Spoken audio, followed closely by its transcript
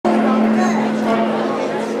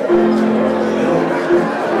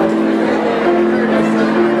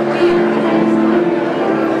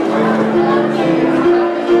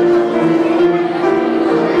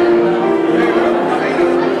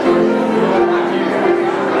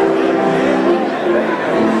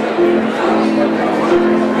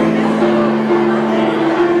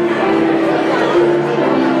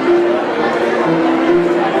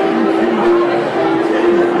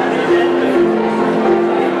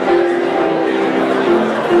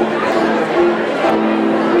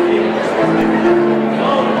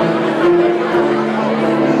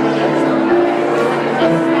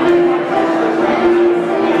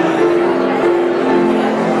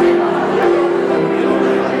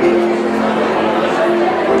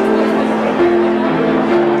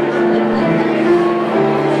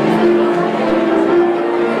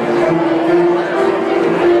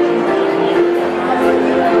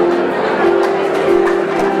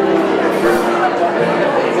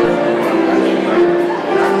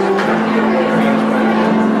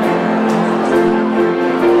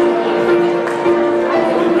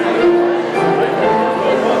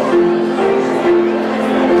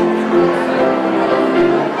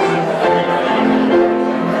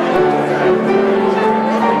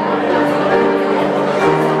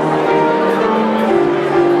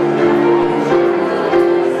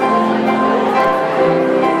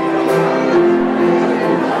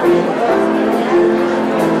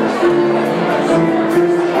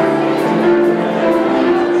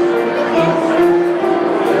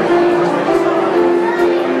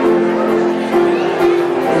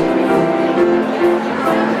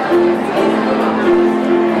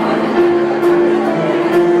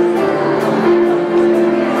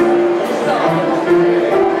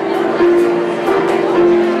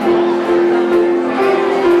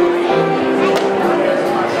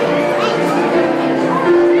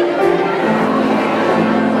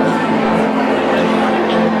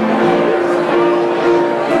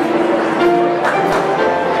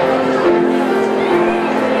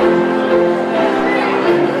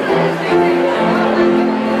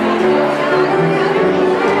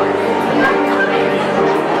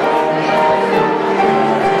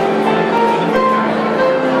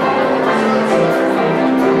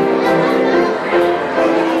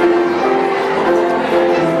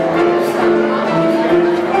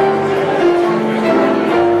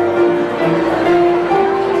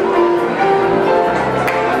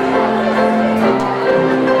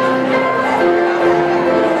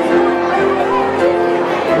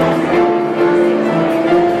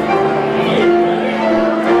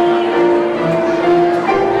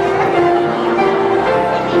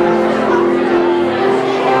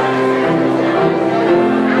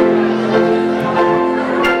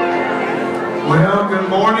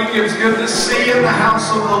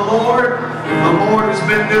Lord. The Lord has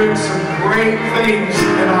been doing some great things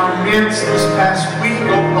in our midst this past week,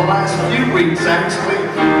 over the last few weeks actually,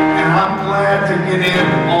 and I'm glad to get in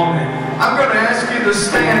on it. I'm going to ask you to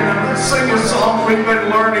stand and let's sing a song we've been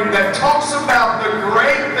learning that talks about the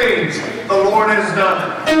great things the Lord has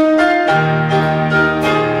done.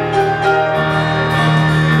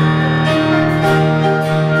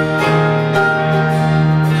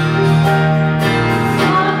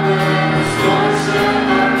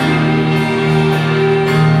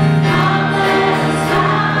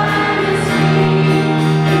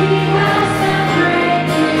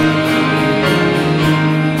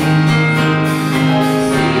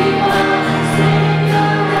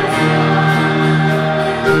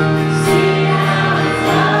 See how it's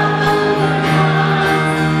all overcome.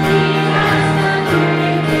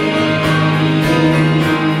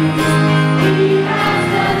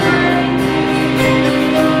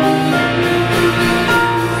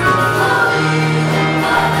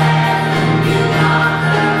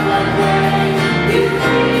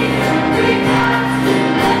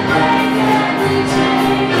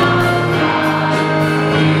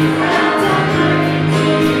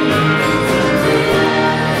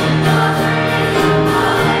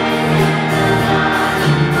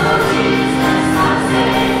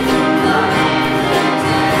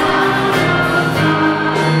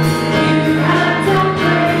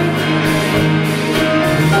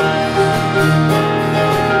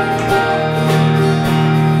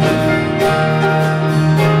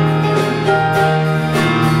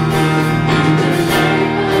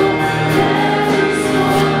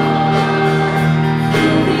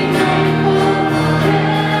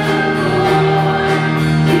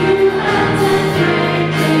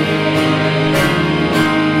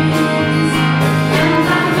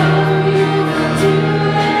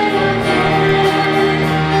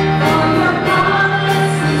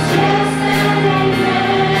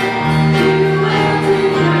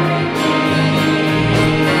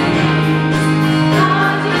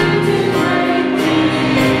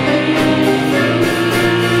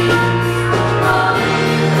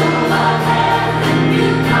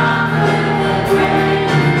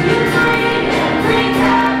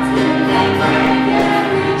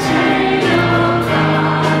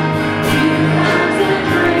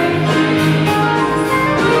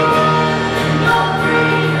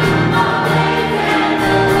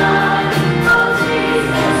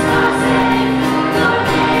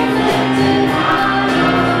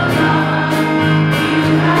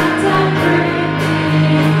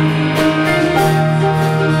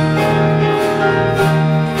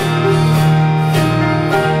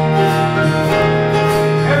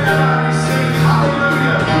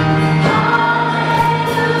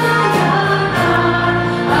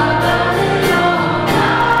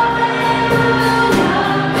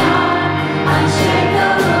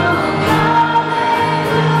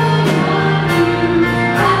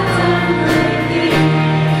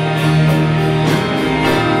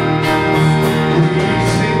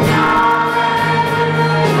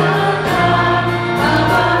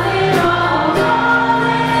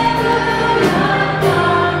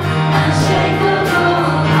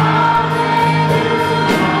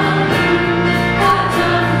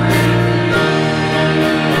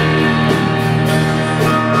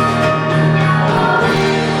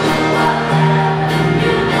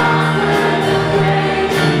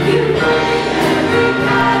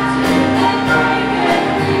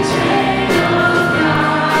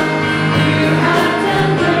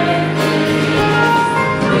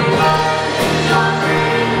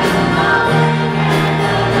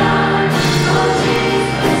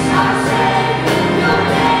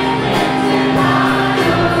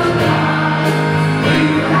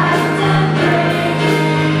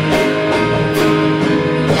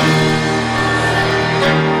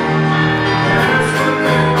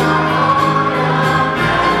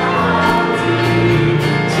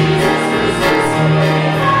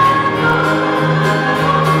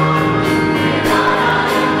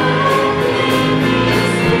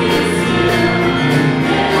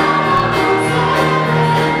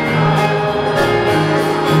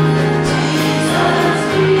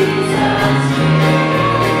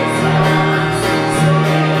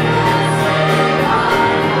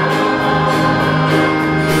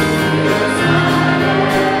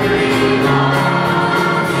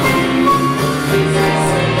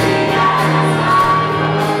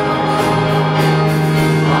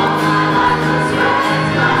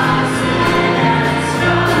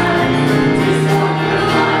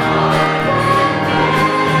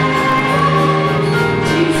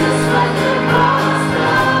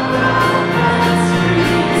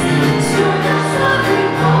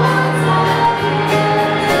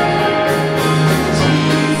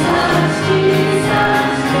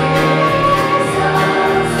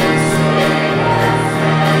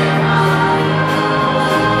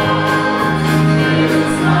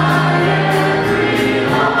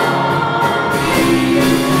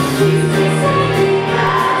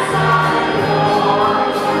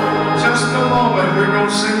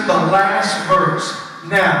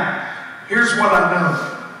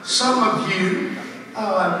 you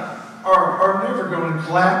are never going to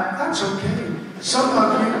clap. That's okay. Some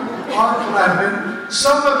of you are clapping.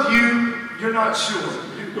 Some of you, you're not sure.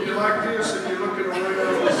 You're like this and you're looking around.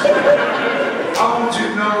 I want you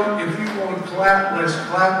to know, if you want to clap, let's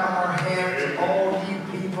clap our hands. All you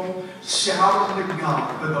people, shout unto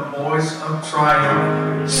God with a voice of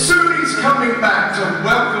triumph. Sudi's coming back to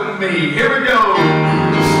welcome me. Here we go.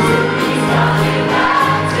 Sudi's coming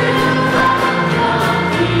back to welcome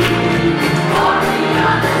me. For the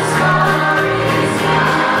other stories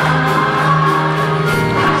now.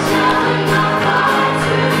 I'm showing my heart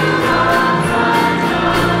to ones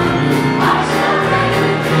unknown. I shall reign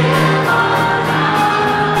with him on high.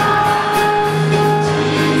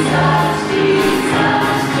 Jesus,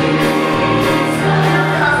 Jesus, Jesus,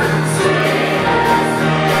 sweetest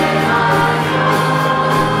name I know.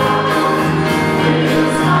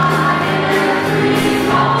 Fills my every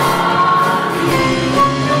longing.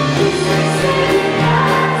 He's receiving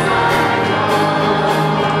as I go.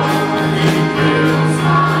 He fills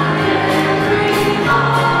my every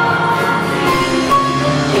longing.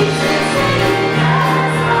 He's receiving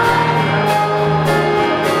as I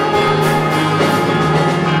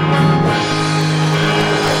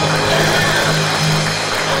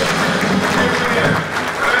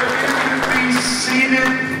Be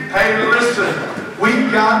seated. Hey, listen,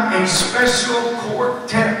 we've got a special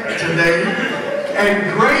quartet today,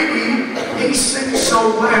 and Grady, he sings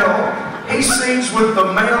so well. He sings with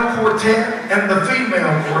the male quartet and the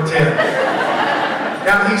female quartet.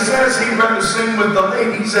 Now, he says he'd rather sing with the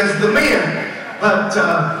ladies as the men, but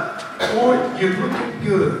boy, you're looking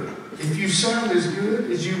good. If you sound as good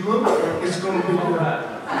as you look, it's going to be good.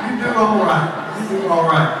 You do all right. You do all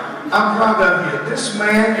right. I'm proud of you. This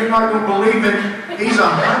man, you're not going to believe it. He's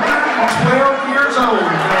 112 years old.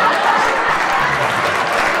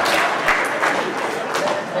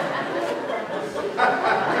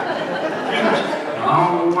 I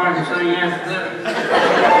don't know why I can sing after that.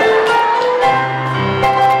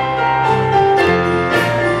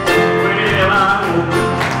 Well, I woke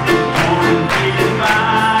up this morning feeling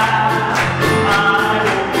fine. I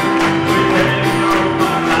woke up with heaven on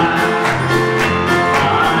my mind.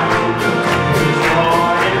 I woke up with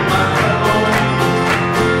joy in my soul.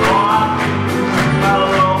 For I knew my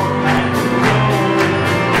Lord had to go.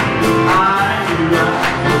 I knew I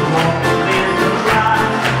was walking in the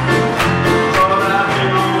light. But I've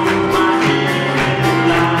been on my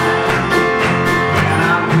head.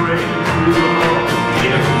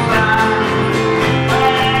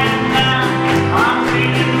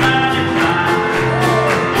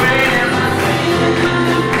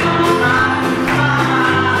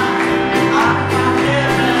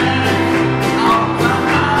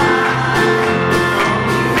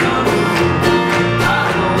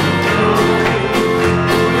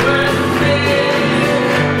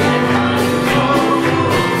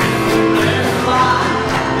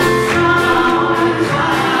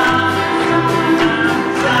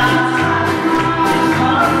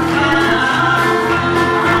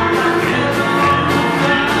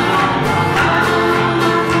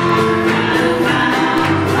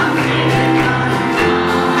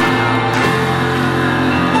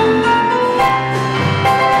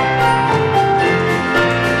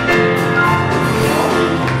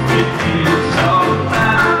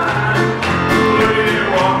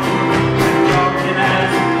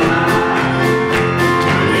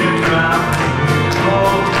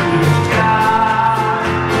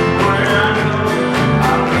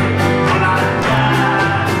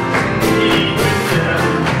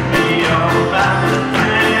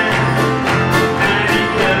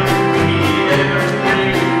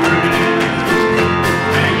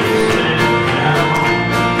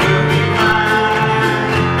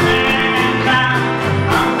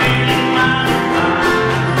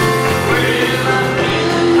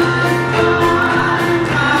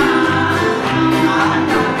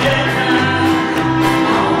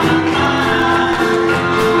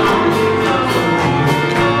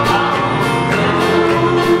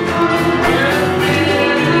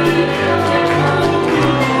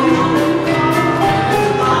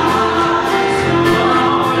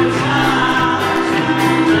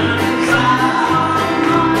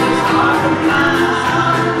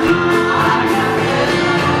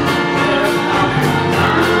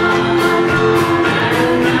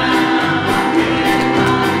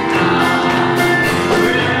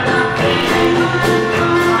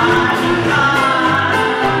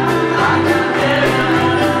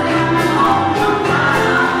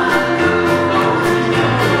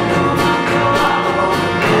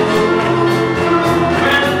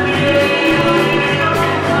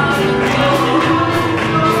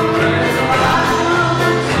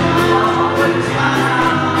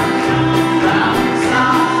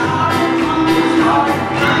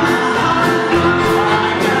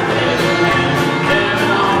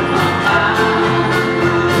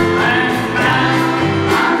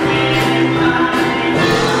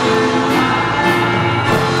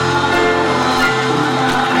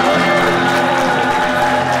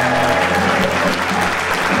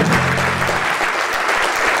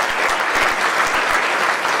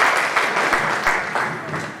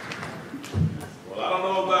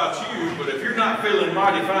 feeling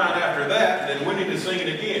mighty fine after that, then we need to sing it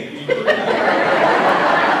again. He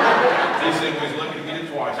said we was lucky to get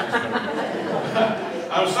it twice this morning.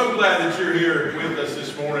 I'm so glad that you're here with us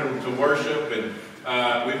this morning to worship, and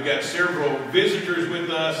we've got several visitors with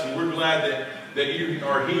us, and we're glad that you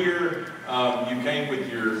are here. You came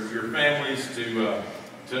with your families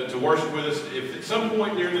to worship with us. If at some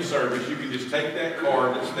point during the service you can just take that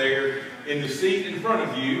card that's there in the seat in front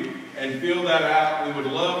of you and fill that out, we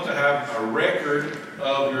would love to have a record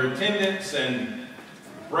of your attendance and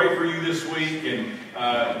pray for you this week. And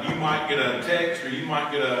you might get a text or you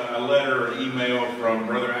might get a letter or an email from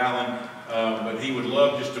Brother Allen, but he would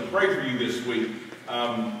love just to pray for you this week.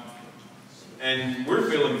 And we're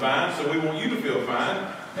feeling fine, so we want you to feel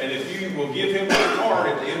fine. And if you will give him the card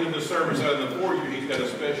at the end of the service out in the foyer, he's got a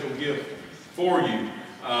special gift for you.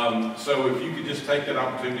 So if you could just take that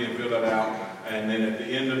opportunity and fill that out. And then at the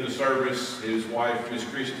end of the service, his wife, Miss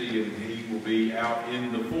Christie, and he will be out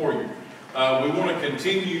in the foyer. We want to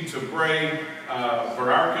continue to pray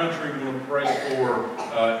for our country. We want to pray for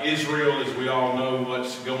Israel, as we all know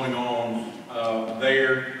what's going on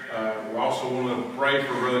there. We also want to pray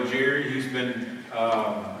for Brother Jerry. He's been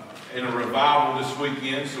in a revival this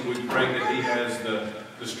weekend, so we pray that he has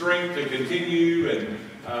the strength to continue and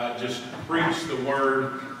just preach the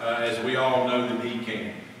word as we all know that he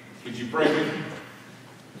can. Could you pray with me?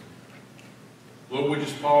 Lord, we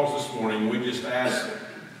just pause this morning. We just ask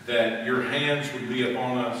that your hands would be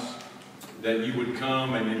upon us, that you would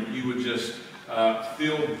come and that you would just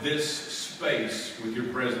fill this space with your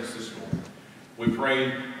presence this morning. We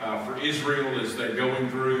pray for Israel as they're going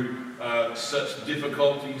through such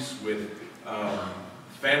difficulties with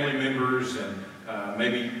family members, and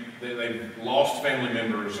maybe they've lost family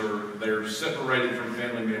members or they're separated from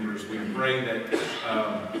family members. We pray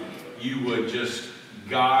that you would just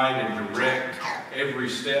guide and direct every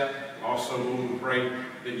step. Also, we pray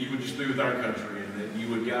that you would just be with our country and that you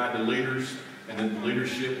would guide the leaders and that the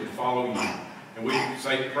leadership would follow you. And we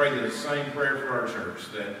pray the same prayer for our church,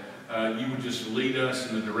 that you would just lead us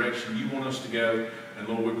in the direction you want us to go. And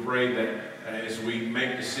Lord, we pray that as we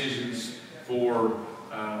make decisions for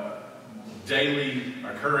daily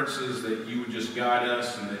occurrences, that you would just guide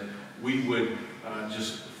us and that we would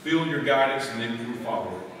just feel your guidance and then we would follow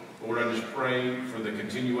it. Lord, I just pray for the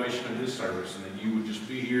continuation of this service and that you would just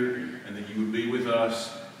be here and that you would be with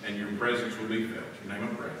us and your presence would be felt. In your name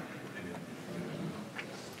I pray.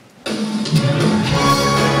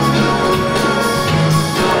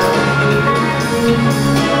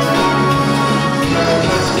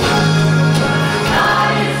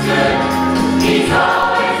 God is good. He's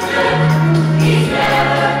always good. He's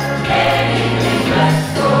never anything but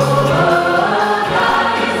good. God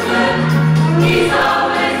is good. He's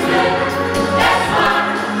always good. That's why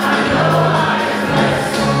I know I am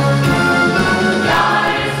blessed. God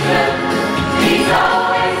is good. He's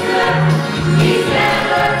always good.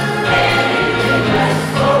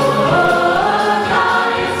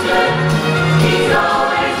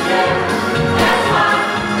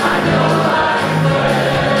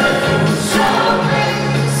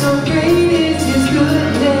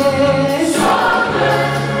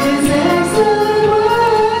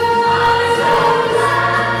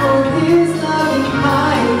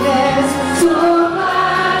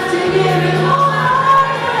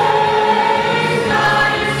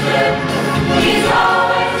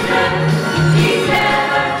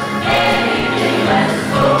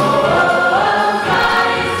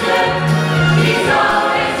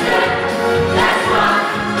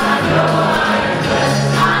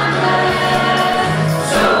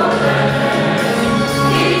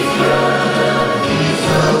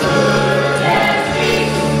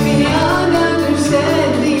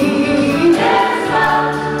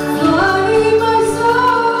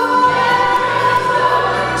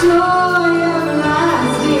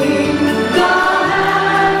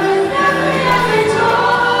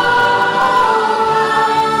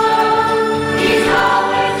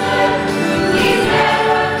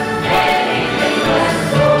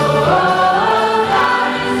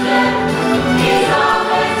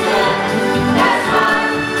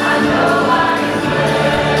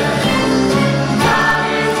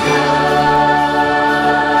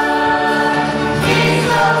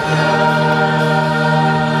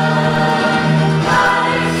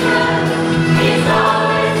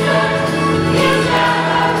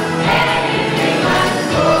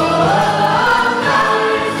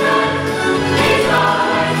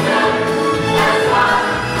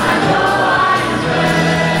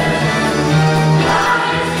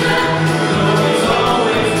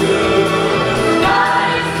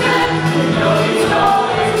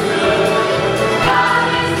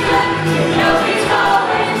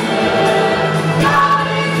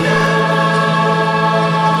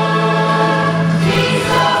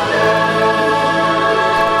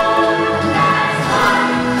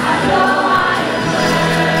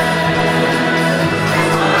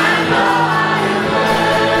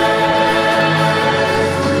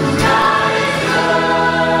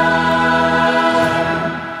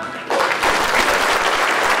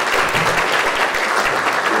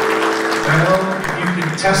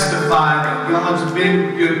 testify that God's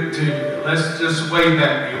been good to you. Let's just wave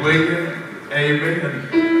at me, will you? Amen.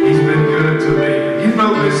 He's been good to me. You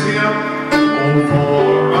know this hymn? Oh,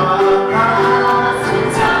 for a Thousand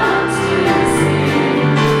times to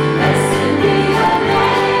sing, blessed be the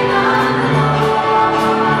name of the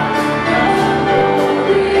Lord. The Lord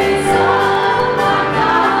is of our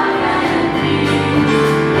God and King.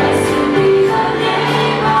 Blessed be the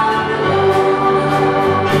name of the Lord.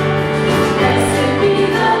 Blessed be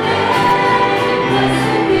the name,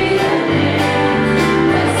 blessed be the name,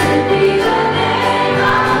 blessed be the name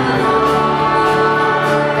of the Lord.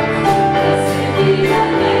 Blessed be the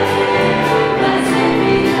name, blessed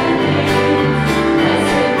be the name,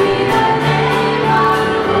 blessed be the name of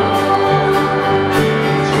the Lord.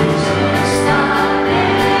 Jesus, the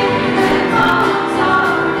name that calms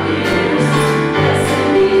our fears. Blessed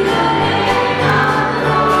be the name of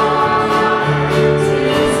the Lord.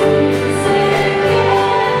 Since we sick in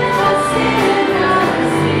the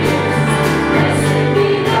sinner's ears. Blessed be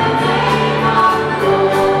the name of the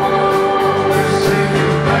Lord.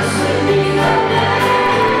 Blessed be the name,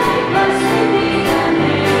 blessed be the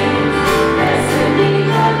name, blessed be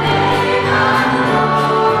the name of the Lord.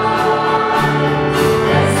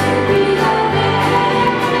 Blessed be the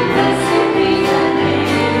name, blessed be the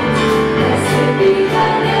name, blessed be the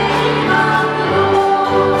name of the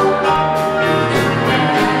Lord.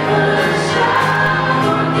 Never shall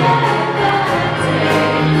forget that day.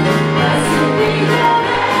 Blessed be the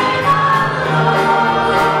name of the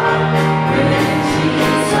Lord. When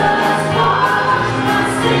Jesus washed my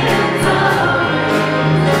sins away.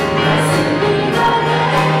 Blessed be the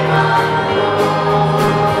name of the Lord.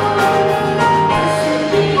 Blessed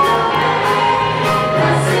be the name,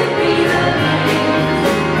 blessed be the name,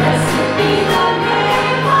 blessed be the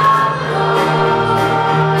name of the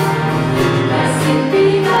Lord. Blessed be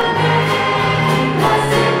the name,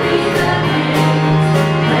 blessed be the name,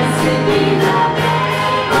 blessed be the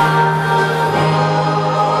name of the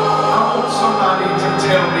I want somebody to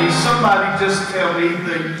tell me, somebody just tell me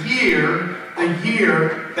the year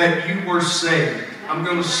that you were saved. I'm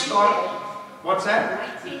going to start. What's that?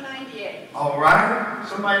 1998. All right.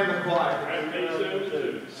 Somebody in the choir.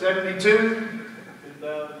 72?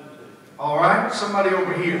 All right. Somebody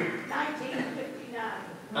over here. 1959.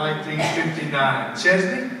 1959.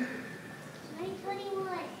 Chesney?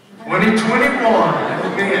 2021. 2021.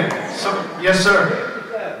 Amen. Yes, sir.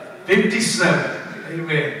 57.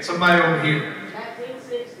 Amen. Somebody over here.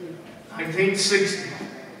 1960. 1960.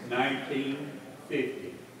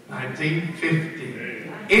 1950. 1950.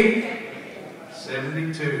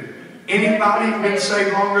 72. Anybody been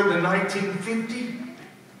saved longer than 1950?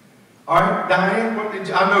 All right, Diane, what did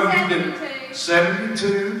you, I know you did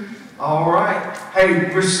 72. All right.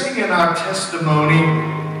 Hey, we're singing our testimony.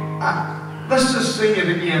 Let's just sing it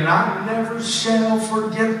again. I never shall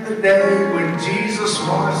forget the day when Jesus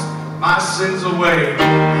washed my sins away.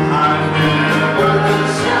 I never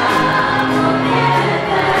Shall forget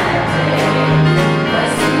that day.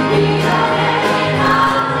 Blessed be the name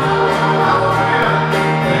of the Lord.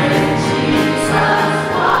 When Jesus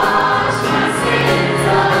washed my sins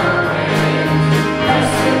away.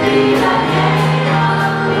 Blessed be the name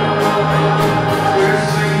of the Lord. We're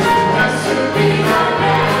singing. Blessed be the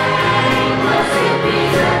name, blessed be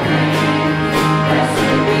the name,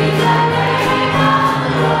 blessed be the name of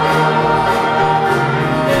the Lord.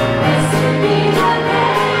 Blessed be the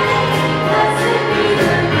name, blessed be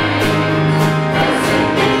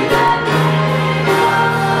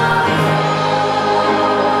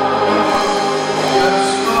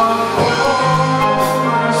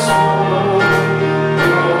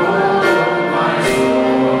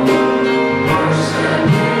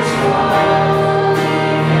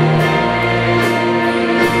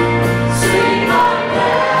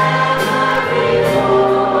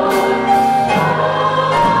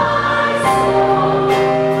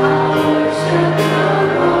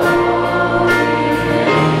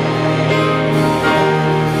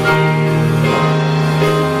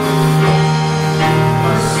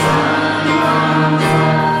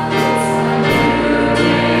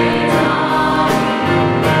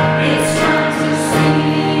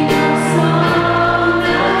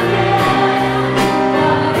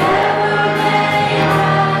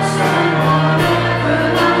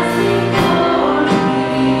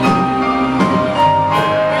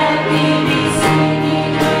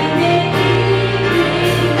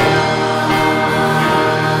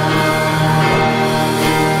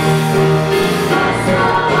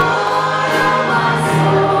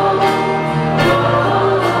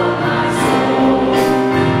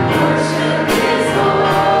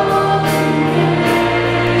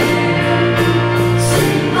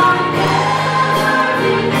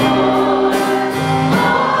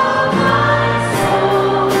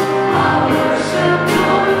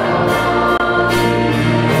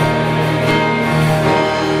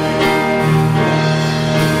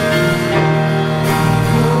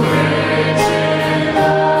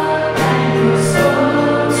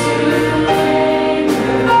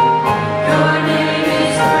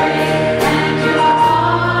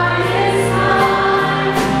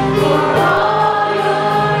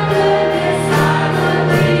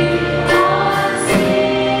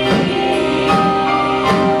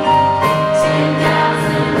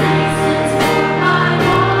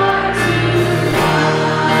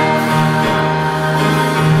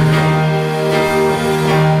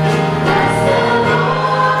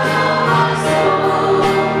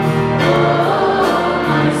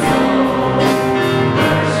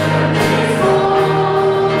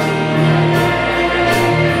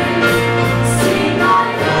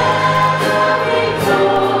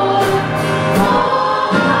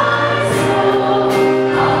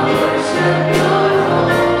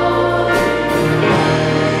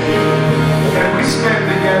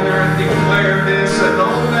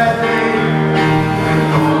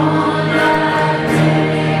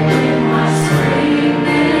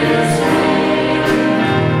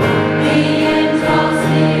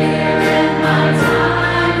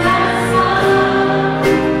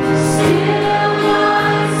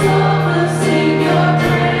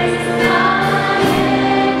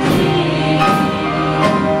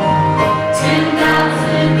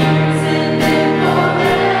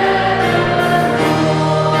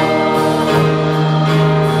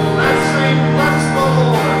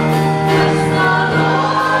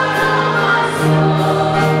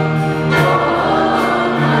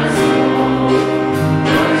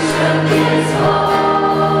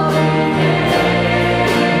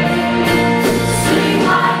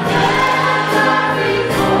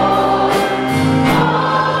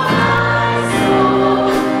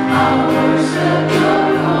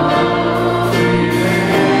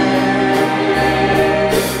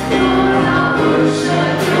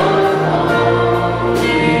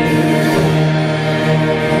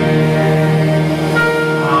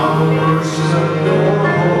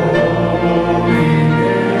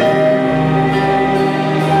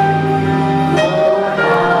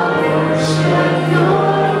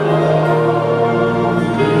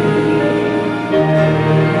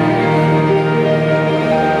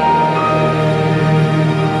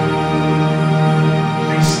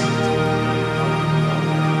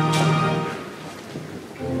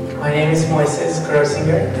My name is Moises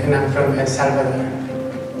Grosinger, and I'm from El Salvador.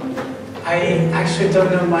 I actually don't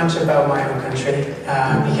know much about my own country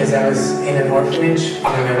because I was in an orphanage in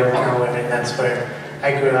the middle of nowhere, and that's where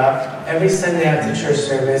I grew up. Every Sunday after church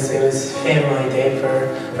service, it was family day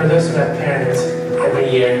for those who have parents. Every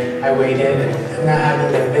year, I waited, and I'm not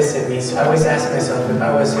having them visit me, so I always asked myself, if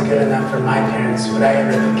I wasn't good enough for my parents, would I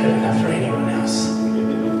ever be good enough for anyone else?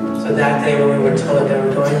 So that day when we were told there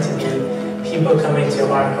were going to be people coming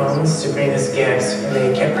to our homes to bring us gifts, and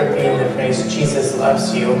they kept repeating the phrase, Jesus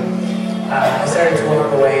loves you. I started to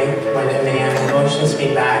walk away when a man motions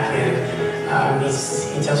me back, and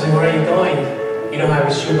he tells me, where are you going? You don't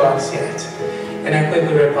have a shoebox yet. And I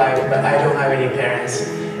quickly replied, but I don't have any parents.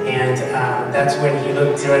 And that's when he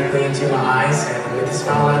looked directly into my eyes, and with a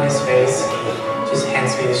smile on his face, he just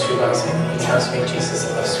hands me the shoebox and he tells me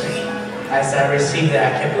Jesus loves me. As I received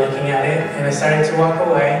that, I kept looking at it, and I started to walk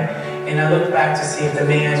away. And I looked back to see if the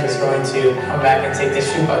man was going to come back and take the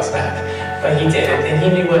shoebox back. But he didn't, and he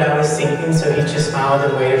knew what I was thinking, so he just smiled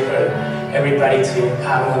and waited for everybody to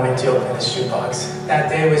have a moment to open the shoebox. That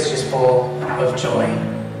day was just full of joy.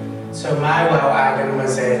 So my wow item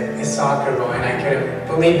was a soccer ball, and I couldn't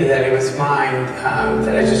believe that it was mine,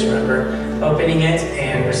 that I just remember opening it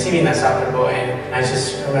and receiving that soccer ball, and I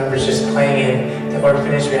just remember just playing in the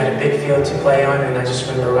orphanage. We had a big field to play on, and I just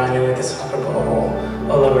remember running with the soccer ball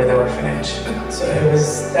all over the orphanage. So it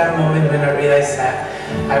was that moment when I realized that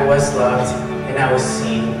I was loved and I was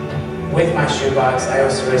seen. With my shoebox, I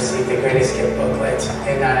also received the greatest gift booklet,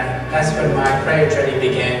 and that's when my prayer journey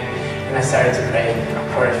began, and I started to pray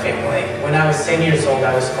for a family. When I was 10 years old,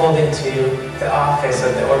 I was called into the office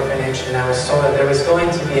of the orphanage, and I was told that there was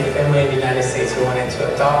going to be a family in the United States who wanted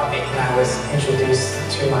to adopt me, and I was introduced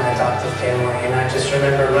to my adoptive family, and I just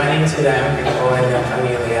remember running to them and calling them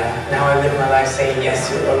familia. Now I live my life saying yes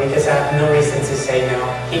to the Lord because I have no reason to say no.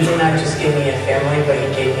 He did not just give me a family, but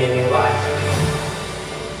He gave me a new life.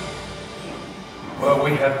 Well,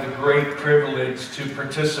 we have the great privilege to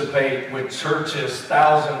participate with churches,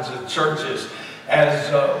 thousands of churches,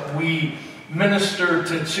 as we minister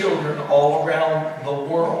to children all around the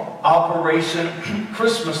world. Operation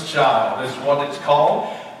Christmas Child is what it's called,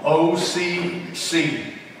 OCC.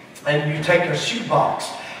 And you take a shoebox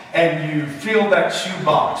and you fill that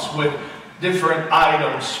shoebox with different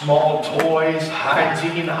items, small toys,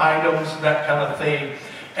 hygiene items, that kind of thing.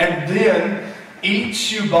 And then each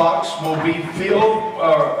shoebox will be filled,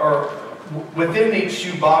 or within each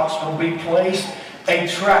shoebox will be placed a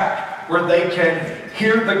tract where they can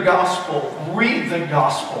hear the gospel, read the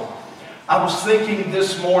gospel. I was thinking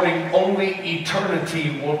this morning, only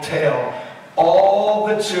eternity will tell all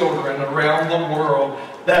the children around the world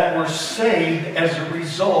that were saved as a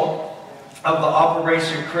result of the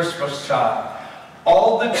Operation Christmas Child.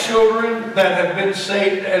 All the children that have been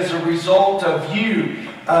saved as a result of you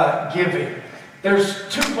giving.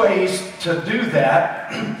 There's two ways to do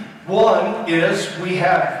that. One is we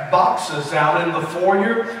have boxes out in the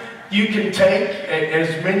foyer. You can take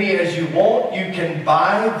as many as you want. You can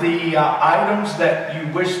buy the items that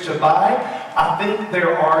you wish to buy. I think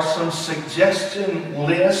there are some suggestion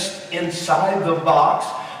lists inside the box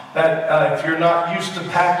that if you're not used to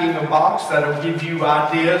packing a box, that'll give you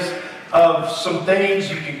ideas of some things.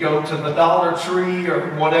 You could go to the Dollar Tree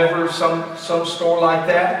or whatever, some store like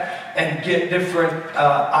that, and get different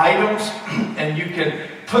items, and you can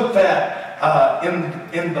put that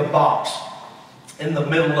in the box. In the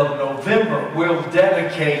middle of November, we'll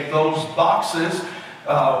dedicate those boxes.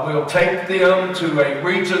 We'll take them to a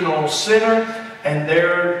regional center, and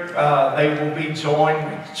there they will be joined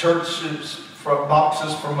with churches, from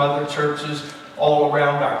boxes from other churches all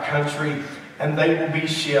around our country, and they will be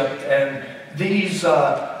shipped. And these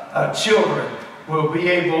children will be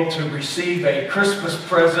able to receive a Christmas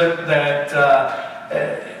present that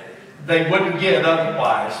they wouldn't get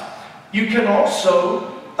otherwise. You can also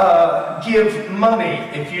give money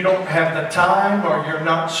if you don't have the time or you're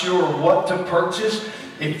not sure what to purchase.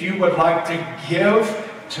 If you would like to give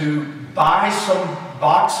to buy some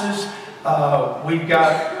boxes, we've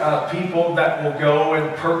got people that will go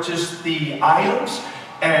and purchase the items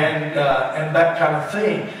and that kind of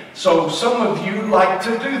thing. So some of you like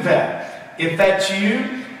to do that. If that's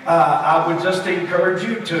you, I would just encourage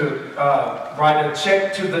you to write a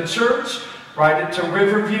check to the church, write it to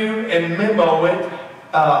Riverview, and memo it,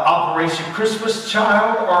 Operation Christmas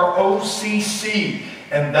Child or OCC,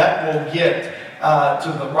 and that will get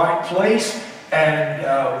to the right place.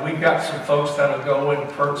 And we've got some folks that'll go and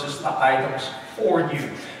purchase the items for you.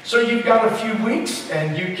 So you've got a few weeks,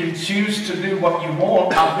 and you can choose to do what you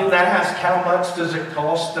want. I've been asked, how much does it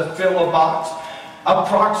cost to fill a box?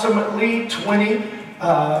 Approximately $20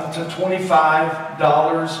 to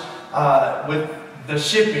 $25 with the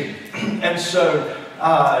shipping. And so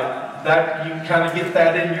that you kind of get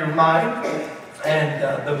that in your mind.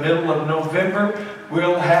 And the middle of November,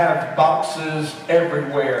 we'll have boxes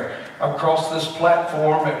everywhere across this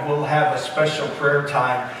platform, and we'll have a special prayer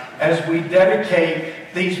time as we dedicate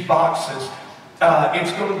these boxes.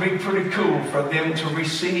 It's going to be pretty cool for them to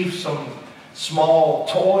receive some small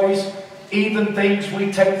toys, even things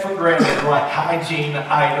we take for granted like hygiene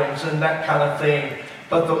items and that kind of thing.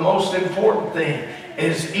 But the most important thing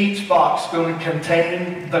is each box going to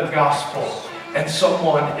contain the gospel. And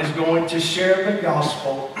someone is going to share the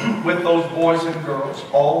gospel with those boys and girls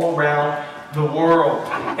all around the world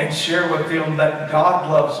and share with them that God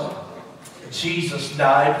loves them. Jesus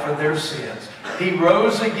died for their sins. He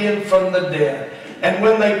rose again from the dead. And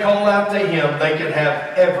when they call out to Him, they can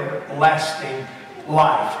have everlasting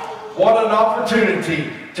life. What an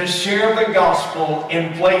opportunity to share the gospel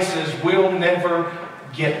in places we'll never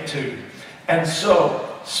get to. And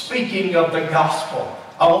so, speaking of the gospel,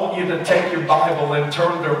 I want you to take your Bible and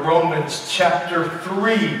turn to Romans chapter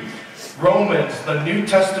 3. Romans, the New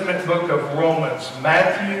Testament book of Romans.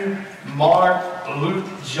 Matthew, Mark, Luke,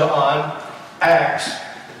 John, Acts.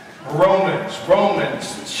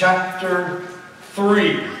 Romans chapter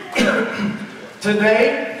 3.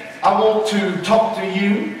 Today, I want to talk to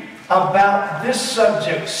you about this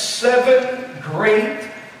subject, 7 great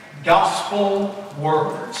gospel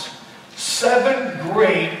words. 7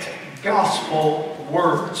 great gospel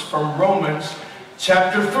words from Romans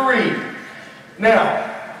chapter 3. Now,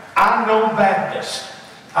 I know Baptists.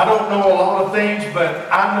 I don't know a lot of things, but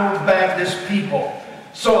I know Baptist people.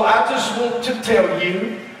 So I just want to tell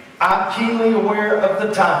you, I'm keenly aware of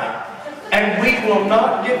the time. And we will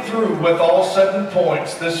not get through with all 7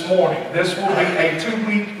 points this morning. This will be a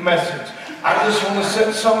 2-week message. I just want to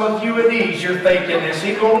set some of you at ease. You're thinking, is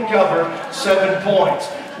he going to cover 7 points?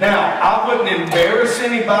 Now, I wouldn't embarrass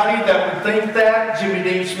anybody that would think that, Jimmy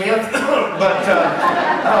Dean Smith, but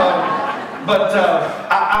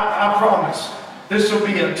I promise this will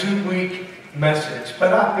be a 2-week message.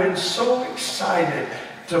 But I've been so excited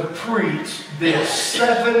to preach this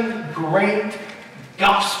 7 great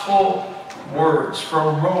gospel words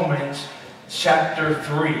from Romans chapter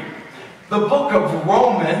 3. The book of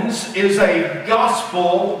Romans is a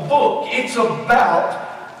gospel book. It's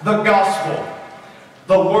about the gospel.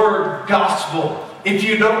 The word gospel, if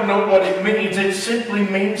you don't know what it means, it simply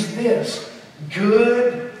means this: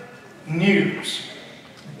 good news.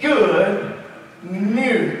 Good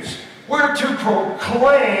news. We're to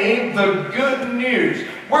proclaim the good news.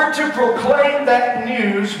 We're to proclaim that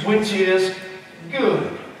news which is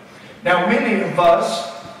good. Now, many of us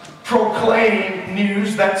proclaim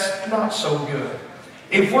news that's not so good.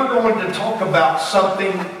 If we're going to talk about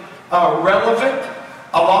something relevant,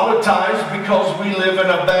 a lot of times, because we live in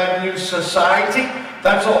a bad news society,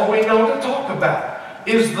 that's all we know to talk about,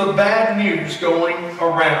 is the bad news going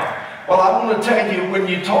around. Well, I want to tell you, when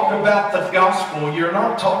you talk about the gospel, you're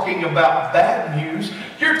not talking about bad news.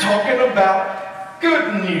 You're talking about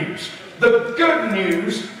good news. The good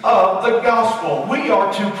news of the gospel. We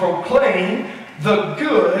are to proclaim the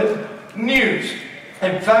good news.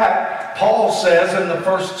 In fact, Paul says in the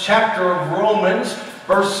first chapter of Romans,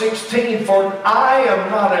 verse 16, "For I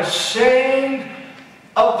am not ashamed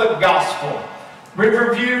of the gospel."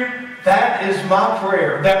 Riverview, that is my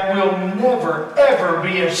prayer, that we'll never, ever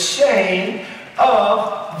be ashamed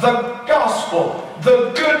of the gospel.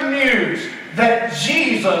 The good news that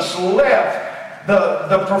Jesus left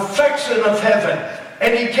the perfection of heaven,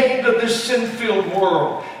 and He came to this sin-filled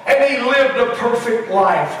world, and He lived a perfect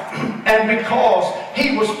life. And because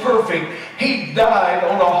He was perfect, He died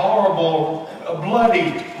on a horrible,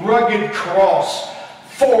 bloody, rugged cross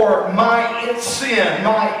for my sin,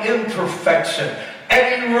 my imperfection.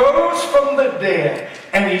 And He rose from the dead,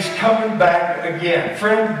 and He's coming back again.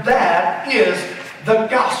 Friend, that is the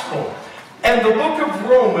gospel. And the book of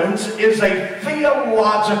Romans is a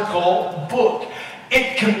theological book.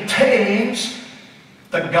 It contains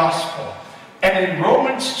the gospel. And in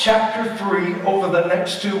Romans chapter 3, over the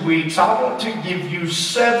next 2 weeks, I want to give you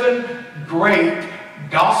 7 great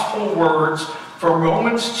gospel words from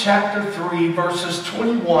Romans chapter 3, verses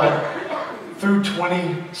 21 through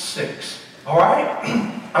 26. All right?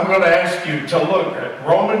 I'm going to ask you to look at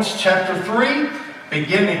Romans chapter 3,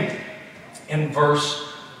 beginning in verse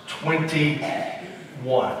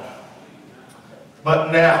 21.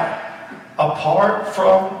 But now, apart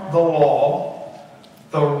from the law,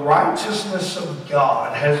 the righteousness of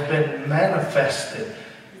God has been manifested,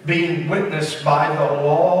 being witnessed by the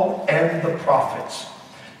law and the prophets,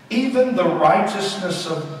 even the righteousness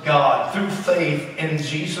of God through faith in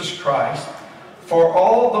Jesus Christ, for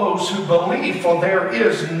all those who believe, for there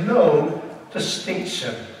is no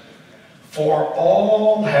distinction. For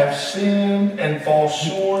all have sinned and fall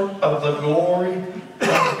short of the glory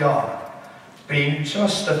of God, being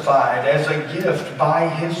justified as a gift by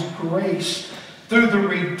His grace through the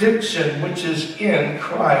redemption which is in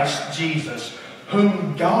Christ Jesus,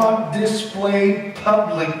 whom God displayed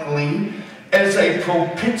publicly as a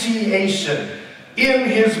propitiation in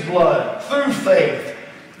His blood through faith.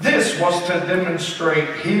 This was to demonstrate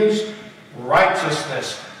His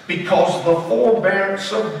righteousness, because the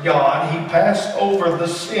forbearance of God He passed over the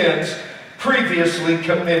sins previously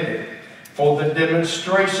committed, for the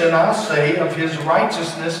demonstration, I say, of His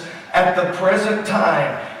righteousness at the present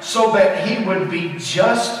time, so that He would be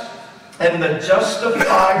just and the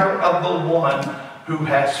justifier of the one who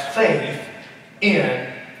has faith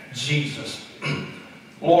in Jesus.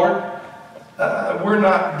 Lord, we're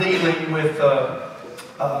not dealing with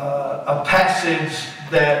a passage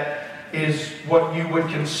that is what you would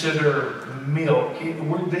consider milk.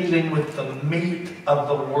 We're dealing with the meat of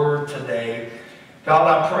the Word today. God,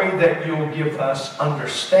 I pray that you'll give us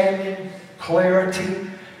understanding, clarity.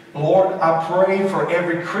 Lord, I pray for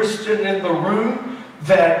every Christian in the room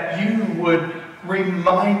that you would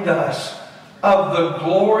remind us of the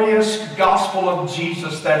glorious gospel of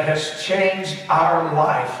Jesus that has changed our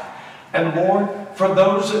life. And Lord, for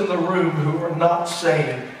those in the room who are not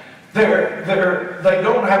saved, they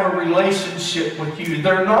don't have a relationship with you.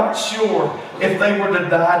 They're not sure if they were to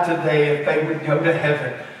die today, if they would go to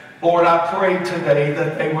heaven. Lord, I pray today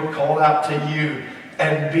that they would call out to you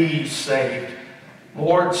and be saved.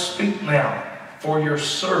 Lord, speak now, for your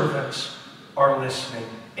servants are listening.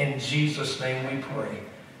 In Jesus' name we pray.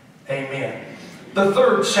 Amen. The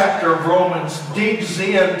third chapter of Romans digs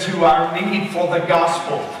into our need for the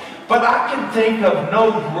gospel. But I can think of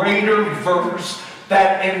no greater verse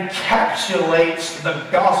that encapsulates the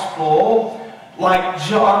gospel like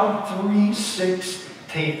John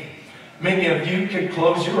 3:16. Many of you can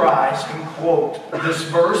close your eyes and quote this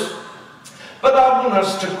verse, but I want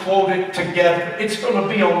us to quote it together. It's going to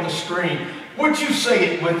be on the screen. Would you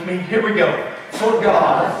say it with me? Here we go. For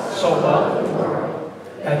God so loved the world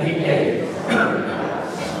that He gave.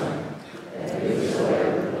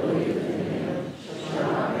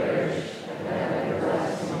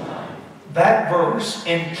 That verse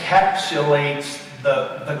encapsulates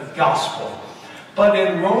the gospel. But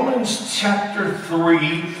in Romans chapter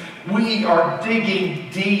 3, we are digging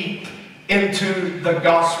deep into the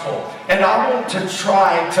gospel. And I want to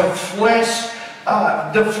try to flesh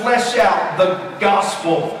out the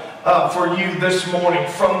gospel for you this morning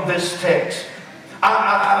from this text.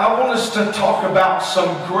 I want us to talk about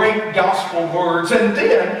some great gospel words, and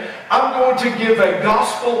then I'm going to give a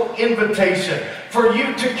gospel invitation for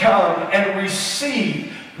you to come and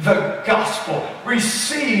receive the gospel.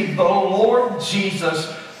 Receive the Lord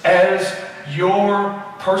Jesus as your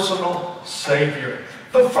personal Savior.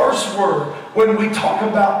 The first word, when we talk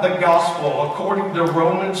about the gospel, according to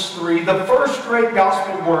Romans 3, the first great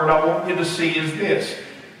gospel word I want you to see is this: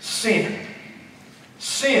 sin.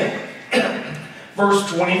 Sin. Verse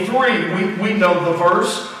 23, we know the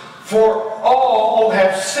verse. For all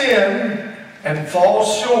have sinned and fall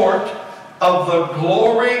short of the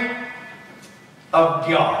glory of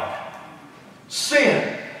God.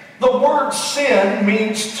 Sin. The word sin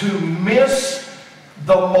means to miss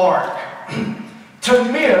the mark. To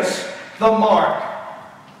miss the mark.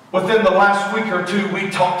 Within the last week or two, we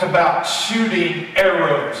talked about shooting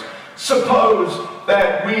arrows. Suppose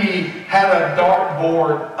that we had a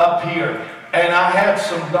dartboard up here, and I had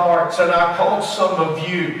some darts, and I called some of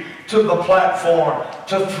you to the platform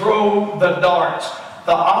to throw the darts.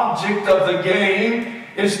 The object of the game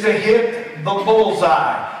is to hit the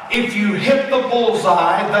bullseye. If you hit the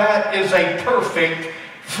bullseye, that is a perfect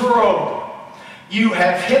throw. You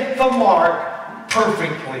have hit the mark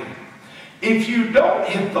perfectly. If you don't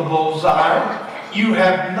hit the bullseye, you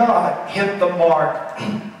have not hit the mark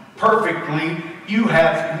perfectly. You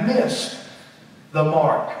have missed the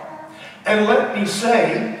mark. And let me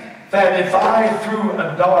say that if I threw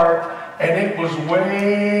a dart and it was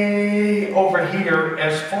way over here,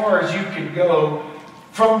 as far as you could go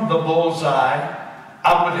from the bullseye,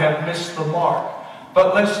 I would have missed the mark.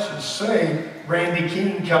 But let's just say Randy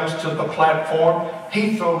King comes to the platform,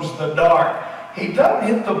 he throws the dart. He doesn't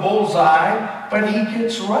hit the bullseye, but he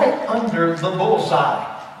gets right under the bullseye.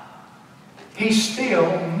 He still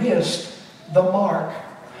missed the mark.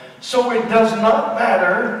 So it does not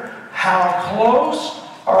matter how close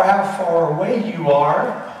or how far away you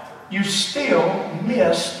are, you still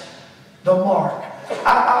missed the mark.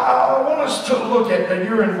 I want us to look at, and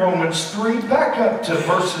you're in Romans 3, back up to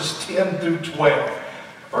verses 10 through 12.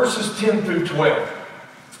 Verses 10 through 12.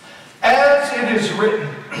 As it is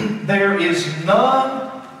written, there is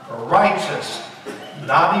none righteous,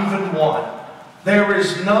 not even one. There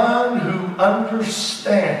is none who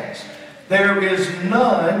understands. There is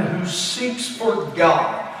none who seeks for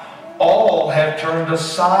God. All have turned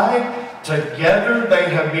aside. Together they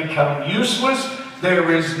have become useless.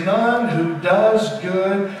 There is none who does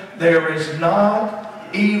good. There is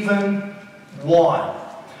not even one.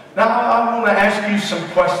 Now I want to ask you some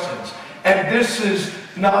questions. And this is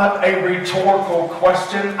not a rhetorical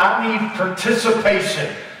question. I need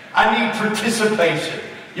participation. I need participation.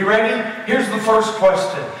 You ready? Here's the first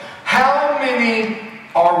question. How many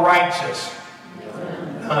are righteous?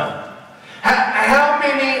 None. How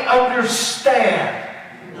many understand?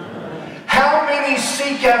 How many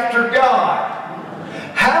seek after God?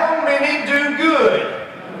 How many do good?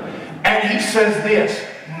 And he says this,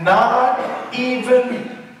 not even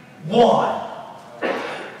one.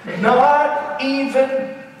 Not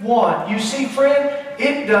even one. You see, friend,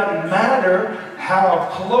 it doesn't matter how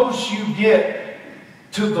close you get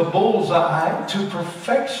to the bullseye, to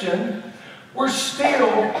perfection, we're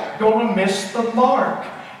still going to miss the mark.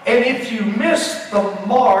 And if you miss the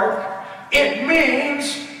mark, it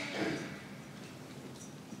means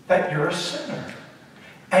that you're a sinner.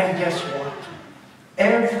 And guess what?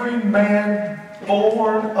 Every man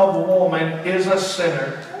born of woman is a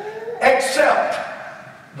sinner, except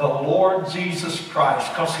the Lord Jesus Christ,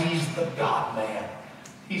 because he's the God-man.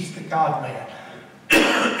 He's the God-man.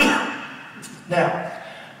 Now,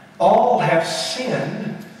 all have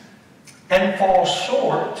sinned and fall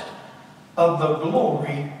short of the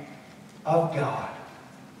glory of God.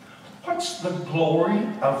 What's the glory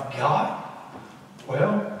of God?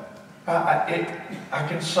 Well, I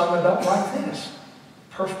can sum it up like this.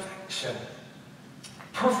 Perfection.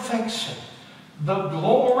 Perfection. The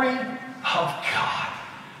glory of God.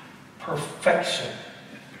 Perfection.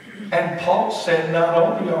 And Paul said, not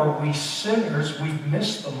only are we sinners, we've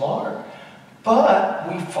missed the mark,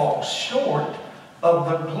 but we fall short of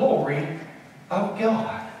the glory of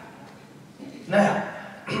God. Now,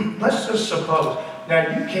 let's just suppose,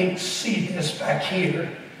 now you can't see this back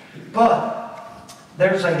here, but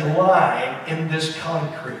there's a line in this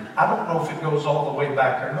concrete. I don't know if it goes all the way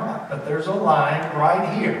back or not, but there's a line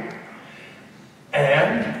right here.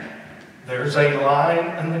 And there's a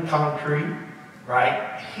line in the concrete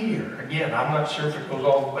right here. Again, I'm not sure if it goes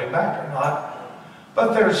all the way back or not,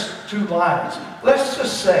 but there's two lines. Let's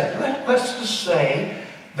just say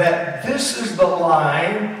that this is the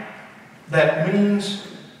line that means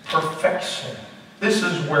perfection. This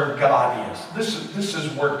is where God is. This is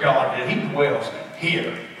where God is. He dwells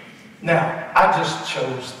here. Now, I just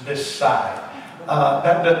chose this side.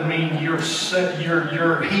 That doesn't mean you're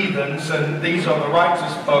heathens and these are the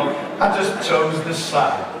righteous folk. I just chose this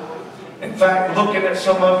side. In fact, looking at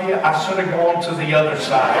some of you, I should have gone to the other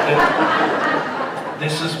side.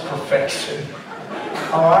 This is perfection.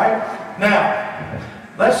 All right? Now,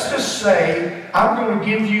 let's just say I'm going to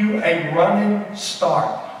give you a running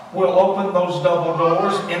start. We'll open those double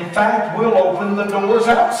doors. In fact, we'll open the doors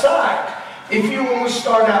outside. If you want to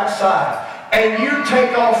start outside and you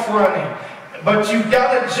take off running, but you've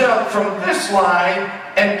got to jump from this line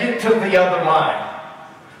and get to the other line.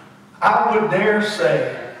 I would dare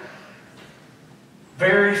say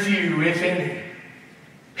very few, if any,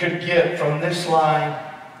 could get from this line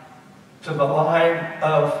to the line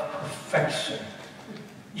of perfection.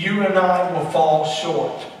 You and I will fall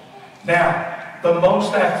short. Now, the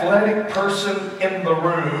most athletic person in the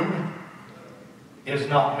room is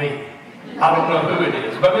not me. I don't know who it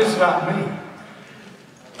is, but it's not me.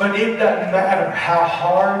 But it doesn't matter how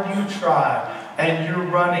hard you try, and you're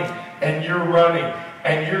running, and you're running,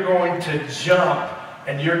 and you're going to jump,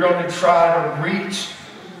 and you're going to try to reach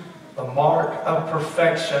the mark of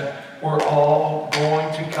perfection. We're all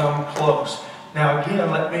going to come close. Now again,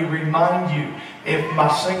 let me remind you, if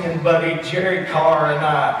my singing buddy Jerry Carr and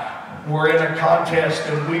I were in a contest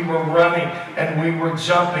and we were running and we were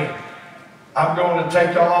jumping, I'm going to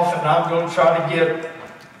take off and I'm going to try to get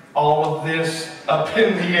all of this up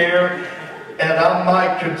in the air, and I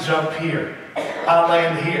might could jump here. I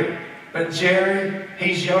land here. But Jerry,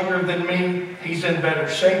 he's younger than me. He's in better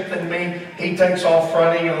shape than me. He takes off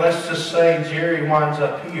running, and let's just say Jerry winds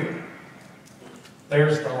up here.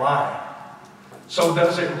 There's the line. So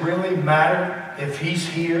does it really matter if he's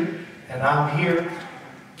here and I'm here?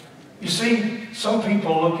 You see, some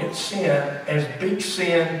people look at sin as big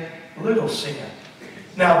sin, little sin.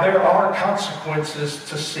 Now, there are consequences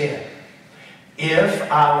to sin.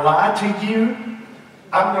 If I lie to you,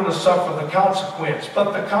 I'm going to suffer the consequence.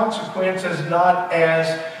 But the consequence is not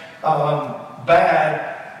as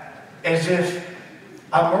bad as if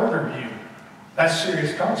I murdered you. That's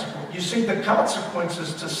serious consequence. You see, the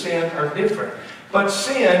consequences to sin are different. But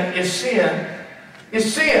sin is sin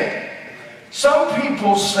is sin. Some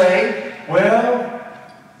people say, well,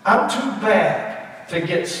 I'm too bad to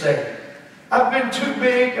get saved. I've been too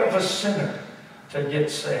big of a sinner to get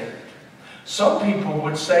saved. Some people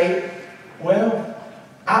would say, well,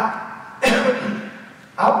 I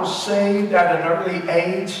was saved at an early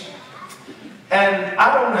age, and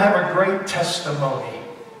I don't have a great testimony.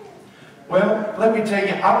 Well, let me tell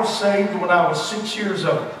you, I was saved when I was 6 years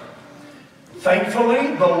old.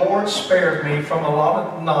 Thankfully, the Lord spared me from a lot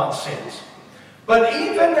of nonsense. But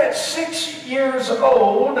even at 6 years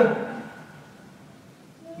old,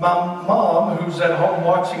 my mom, who's at home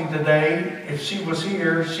watching today, if she was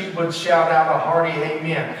here, she would shout out a hearty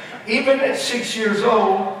amen. Even at 6 years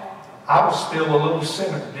old, I was still a little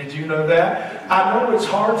sinner. Did you know that? I know it's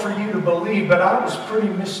hard for you to believe, but I was pretty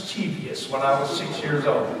mischievous when I was 6 years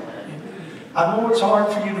old. I know it's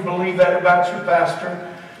hard for you to believe that about your pastor.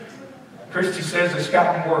 Christy says it's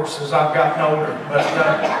gotten worse as I've gotten older. But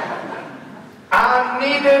I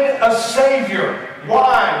needed a Savior.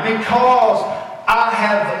 Why? Because I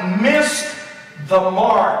have missed the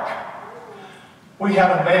mark. We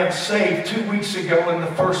had a man saved 2 weeks ago in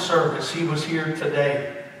the first service. He was here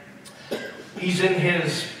today. He's in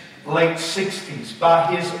his late 60s.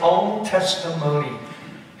 By his own testimony,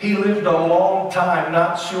 he lived a long time,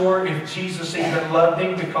 not sure if Jesus even loved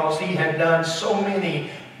him because he had done so many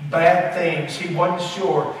bad things. He wasn't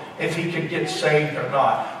sure if he could get saved or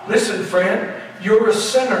not. Listen, friend, you're a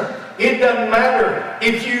sinner. It doesn't matter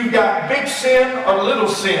if you've got big sin or little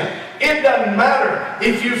sin. It doesn't matter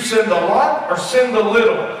if you've sinned a lot or sinned a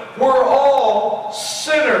little. We're all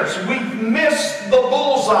sinners. We've missed the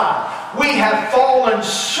bullseye. We have fallen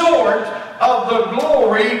short of the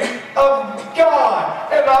glory of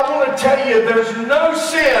God. And I want to tell you, there's no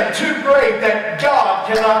sin too great that God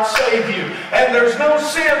cannot save you. And there's no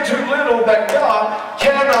sin too little that God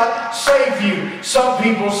cannot save you. Some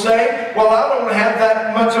people say, well, I don't have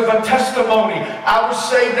that much of a testimony. I was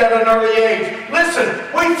saved at an early age. Listen,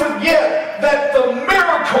 we forget that the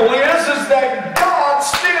miracle is that God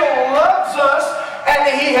still loves us,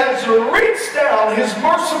 and He has reached down His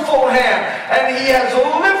merciful hand, and He has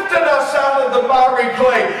lifted us out of the miry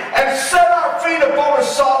clay and set our feet upon a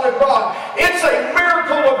solid rock. It's a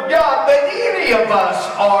miracle of God that any of us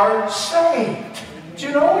are saved. Do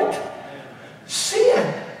you know it?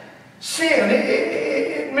 Sin. Sin.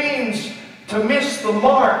 It means to miss the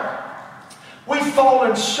mark. We've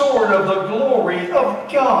fallen short of the glory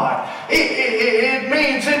of God. It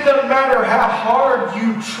means it doesn't matter how hard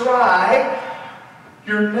you try,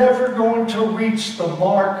 you're never going to reach the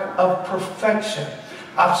mark of perfection.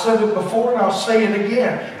 I've said it before and I'll say it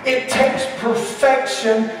again. It takes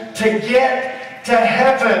perfection to get to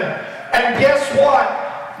heaven. And guess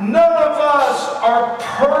what? None of us are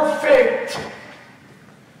perfect.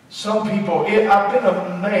 Some people, I've been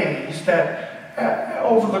amazed that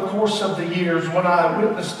over the course of the years when I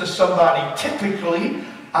witness to somebody, typically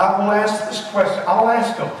I will ask this question. I'll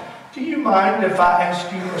ask them, do you mind if I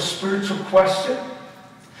ask you a spiritual question?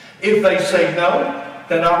 If they say no,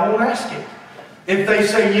 then I won't ask it. If they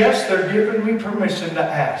say yes, they're giving me permission to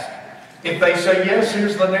ask. If they say yes,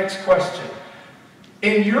 here's the next question.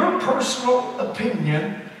 In your personal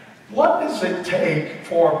opinion, what does it take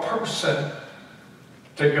for a person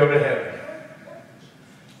to go to heaven?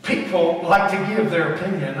 People like to give their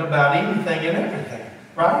opinion about anything and everything,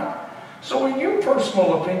 right? So in your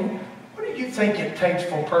personal opinion, what do you think it takes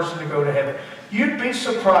for a person to go to heaven? You'd be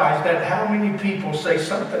surprised at how many people say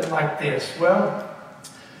something like this. Well,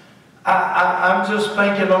 I'm just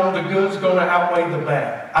thinking on the good's going to outweigh the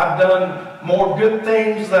bad. I've done more good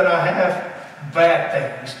things than I have bad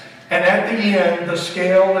things. And at the end, the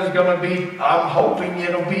scale is going to be, I'm hoping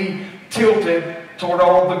it'll be tilted toward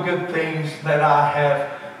all the good things that I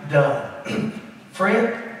have done.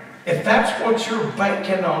 Friend, if that's what you're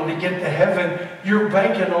banking on to get to heaven, you're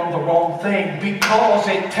banking on the wrong thing, because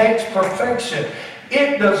it takes perfection.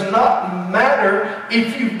 It does not matter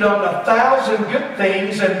if you've done 1,000 good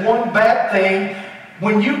things and one bad thing.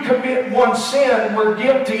 When you commit one sin, we're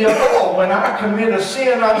guilty of all. When I commit a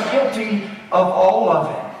sin, I'm guilty of all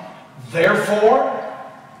of it. Therefore,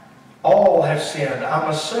 all have sinned. I'm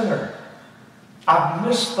a sinner. I've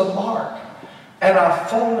missed the mark. and I've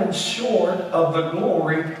fallen short of the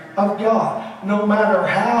glory of God. No matter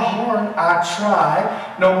how hard I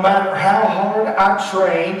try, no matter how hard I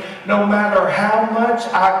train, no matter how much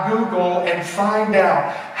I Google and find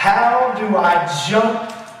out how do I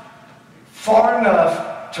jump far enough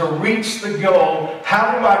to reach the goal,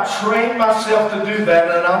 how do I train myself to do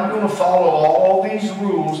that, and I'm going to follow all these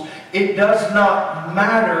rules, it does not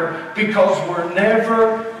matter, because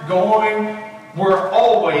we're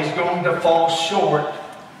always going to fall short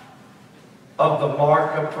of the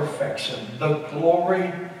mark of perfection, the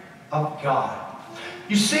glory of God.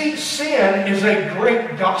 You see, sin is a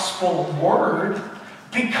great gospel word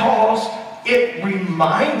because it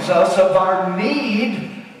reminds us of our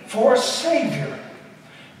need for a Savior.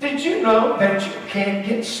 Did you know that you can't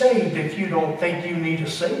get saved if you don't think you need a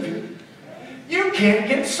Savior? You can't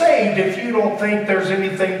get saved if you don't think there's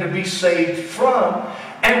anything to be saved from.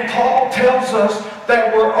 And Paul tells us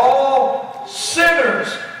that we're all sinners.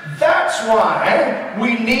 That's why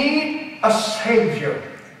we need a Savior.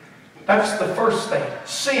 That's the first thing.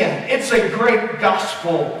 Sin. It's a great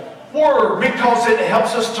gospel word because it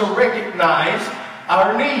helps us to recognize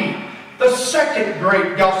our need. The second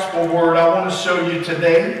great gospel word I want to show you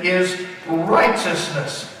today is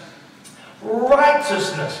righteousness.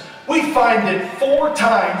 Righteousness. We find it 4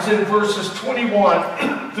 times in verses 21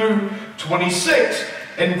 through 26.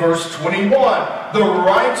 In verse 21, the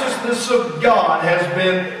righteousness of God has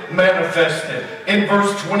been manifested. In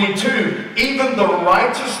verse 22, even the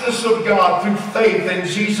righteousness of God through faith in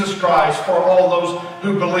Jesus Christ for all those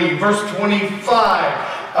who believe. Verse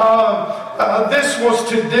 25, this was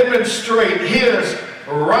to demonstrate His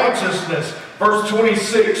righteousness. Verse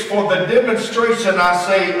 26, for the demonstration, I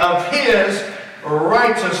say, of His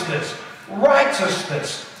righteousness.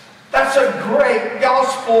 Righteousness. That's a great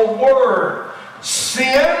gospel word.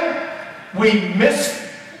 Sin, we missed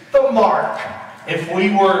the mark. If we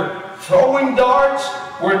were throwing darts,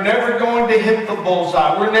 we're never going to hit the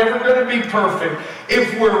bullseye. We're never going to be perfect.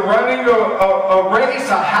 If we're running a race,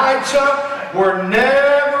 a high jump, we're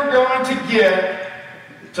never going to get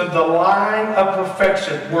to the line of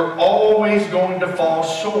perfection. We're always going to fall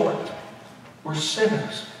short. We're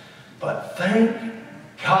sinners. But thank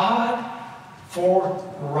God for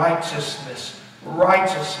righteousness.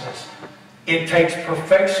 Righteousness. It takes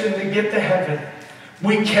perfection to get to heaven.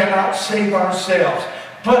 We cannot save ourselves.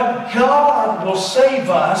 But God will save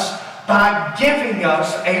us by giving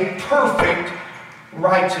us a perfect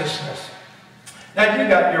righteousness. Now you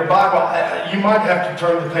got your Bible. You might have to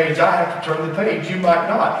turn the page. I have to turn the page. You might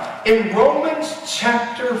not. In Romans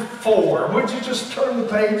chapter 4. Would you just turn the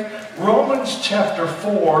page? Romans chapter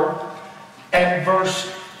 4 and verse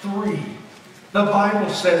 3. The Bible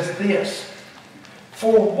says this.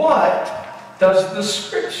 For what does the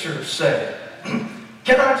Scripture say?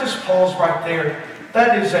 Can I just pause right there?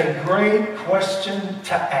 That is a great question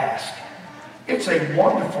to ask. It's a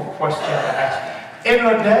wonderful question to ask. In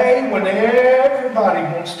a day when everybody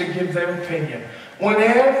wants to give their opinion, when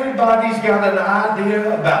everybody's got an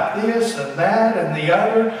idea about this and that and the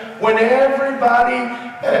other, when everybody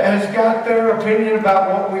has got their opinion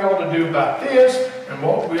about what we ought to do about this and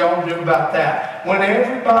what we ought to do about that, when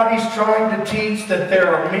everybody's trying to teach that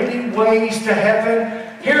there are many ways to heaven,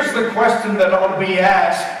 here's the question that ought to be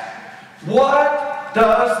asked. What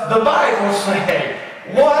does the Bible say?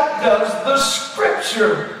 What does the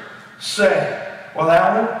Scripture say? Well,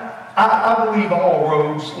 Alan, I believe all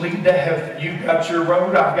roads lead to heaven. You've got your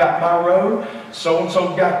road, I've got my road,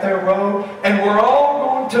 so-and-so got their road, and we're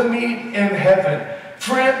all going to meet in heaven.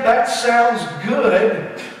 Friend, that sounds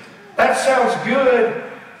good. That sounds good,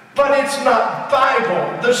 but it's not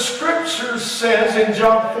Bible. The Scripture says in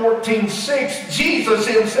John 14:6, Jesus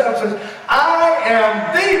Himself says, I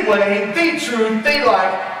am the way, the truth, the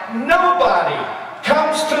life. Nobody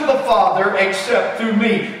comes to the Father except through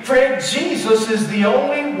me. Friend, Jesus is the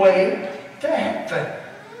only way to heaven.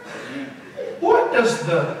 What does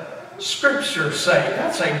the Scripture say?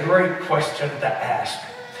 That's a great question to ask.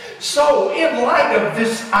 So, in light of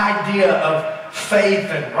this idea of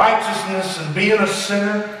faith and righteousness and being a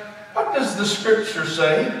sinner, what does the Scripture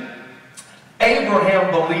say?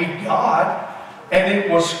 Abraham believed God, and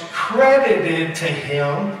it was credited to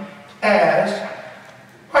him as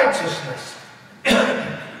righteousness.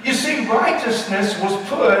 You see, righteousness was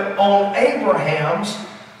put on Abraham's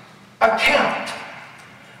account.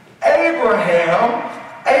 Abraham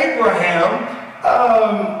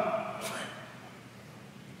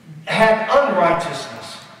had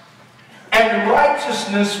unrighteousness, and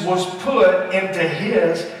righteousness was put into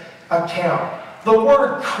his account. The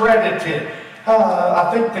word credited, I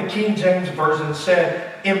think the King James Version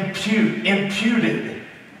said imputed.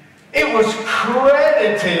 It was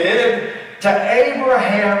credited to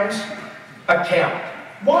Abraham's account.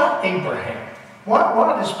 Why Abraham?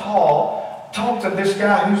 Why does Paul talk to this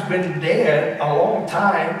guy who's been dead a long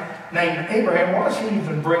time named Abraham? Why does he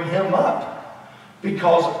even bring him up?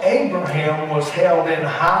 Because Abraham was held in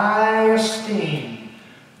high esteem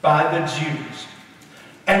by the Jews.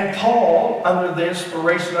 And Paul, under the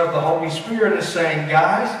inspiration of the Holy Spirit, is saying,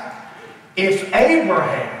 guys, if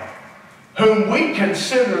Abraham, whom we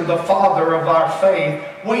consider the father of our faith,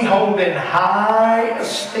 we hold in high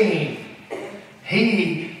esteem,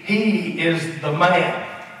 he is the man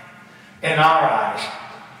in our eyes.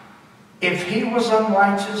 If he was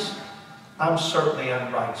unrighteous, I'm certainly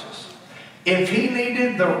unrighteous. If he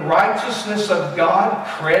needed the righteousness of God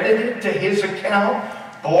credited to his account,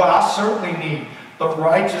 boy, I certainly need the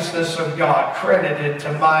righteousness of God credited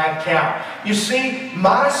to my account. You see,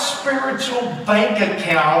 my spiritual bank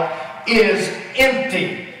account is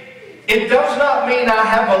empty. It does not mean I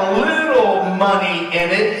have a little money in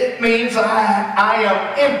it. It means I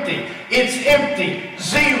am empty. It's empty.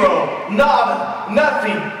 Zero. Nada.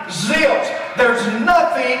 Nothing. Zilch. There's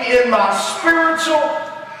nothing in my spiritual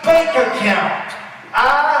bank account.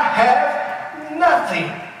 I have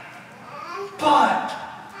nothing. But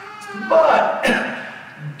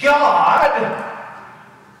God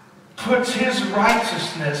puts His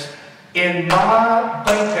righteousness in my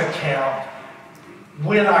bank account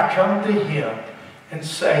when I come to Him and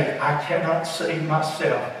say, I cannot save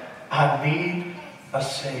myself. I need a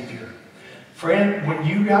Savior. Friend, when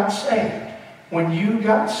you got saved,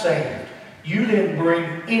 you didn't bring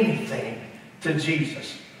anything to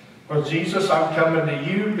Jesus. Well, Jesus, I'm coming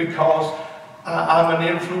to you because I'm an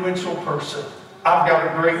influential person. I've got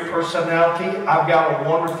a great personality. I've got a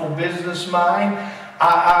wonderful business mind.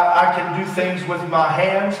 I can do things with my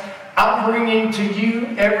hands. I'm bringing to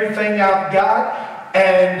you everything I've got.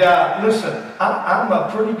 And listen, I'm a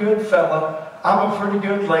pretty good fellow. I'm a pretty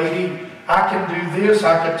good lady. I can do this.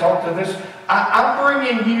 I can talk to this. I'm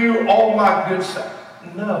bringing you all my good stuff.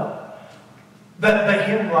 No. The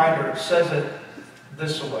hymn writer says it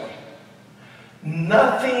this way.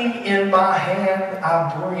 Nothing in my hand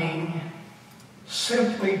I bring,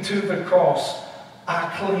 simply to the cross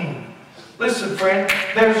I cling. Listen, friend,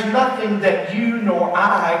 there's nothing that you nor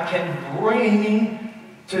I can bring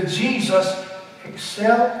to Jesus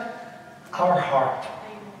except our heart.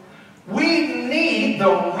 We need the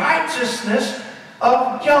righteousness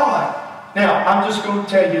of God. Now, I'm just going to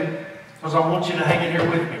tell you, because I want you to hang in here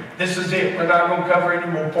with me. This is it. We're not going to cover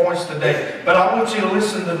any more points today. But I want you to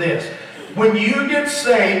listen to this. When you get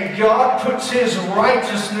saved, God puts His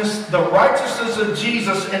righteousness, the righteousness of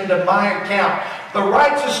Jesus, into my account. The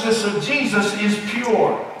righteousness of Jesus is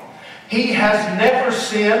pure. He has never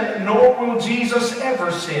sinned, nor will Jesus ever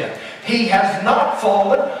sin. He has not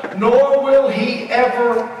fallen, nor will He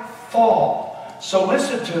ever fall. So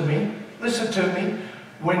listen to me. Listen to me.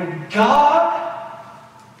 When God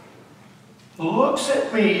looks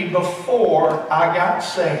at me before I got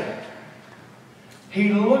saved,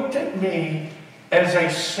 He looked at me as a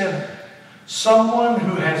sinner, someone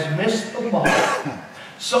who has missed the mark,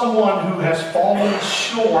 someone who has fallen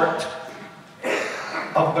short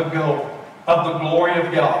of the goal, of the glory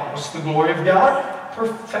of God. What's the glory of God?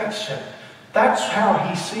 Perfection. That's how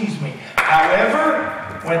He sees me. However,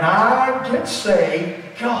 when I get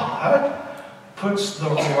saved, God puts the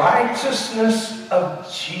righteousness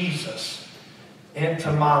of Jesus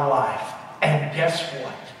into my life. And guess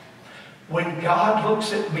what? When God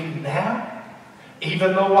looks at me now,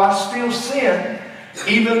 even though I still sin,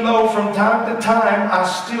 even though from time to time I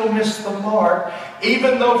still miss the mark,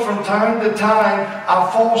 even though from time to time I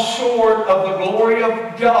fall short of the glory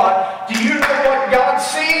of God, do you know what God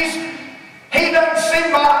sees? He doesn't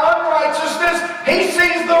see my unrighteousness. He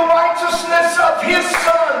sees the righteousness of His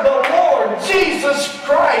Son, the Lord Jesus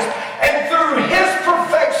Christ. And through His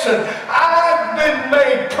perfection, I've been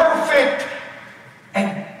made perfect.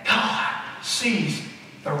 And God sees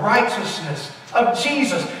the righteousness of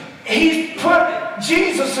Jesus. He's put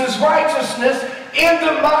Jesus' righteousness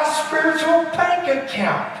into my spiritual bank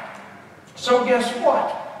account. So guess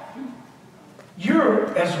what?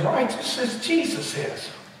 You're as righteous as Jesus is.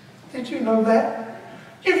 Did you know that?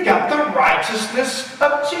 You've got the righteousness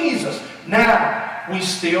of Jesus. Now, we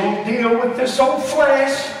still deal with this old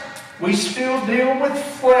flesh. We still deal with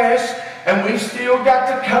flesh. And we've still got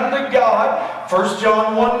to come to God. 1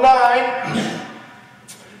 John 1:9.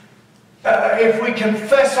 If we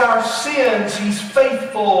confess our sins, He's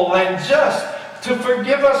faithful and just to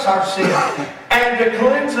forgive us our sins and to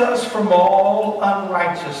cleanse us from all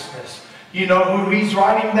unrighteousness. You know who He's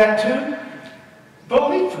writing that to?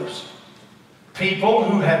 Believers. people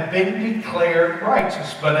who have been declared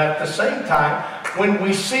righteous. But at the same time, when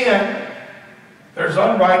we sin, there's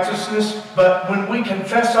unrighteousness. But when we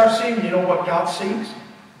confess our sin, you know what God sees?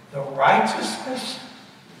 The righteousness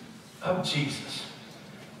of Jesus.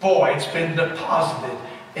 Boy, it's been deposited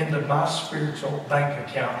into my spiritual bank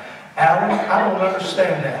account. Alan, I don't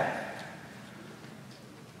understand that.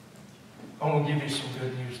 I'm going to give you some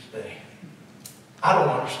good news today. I don't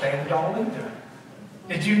understand it all either.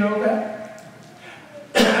 Did you know that?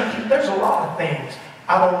 There's a lot of things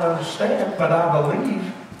I don't understand, but I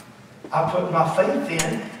believe. I put my faith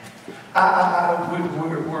in.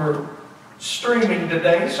 We're streaming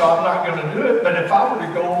today, so I'm not going to do it. But if I were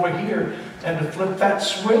to go over here and to flip that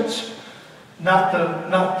switch, not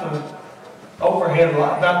the overhead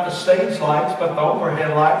light, not the stage lights, but the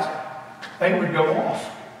overhead lights, they would go off.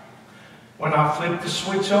 When I flipped the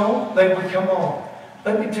switch on, they would come on.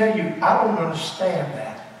 Let me tell you, I don't understand that.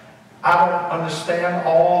 I don't understand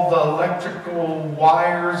all the electrical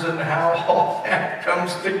wires and how all that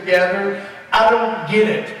comes together. I don't get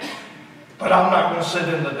it. But I'm not going to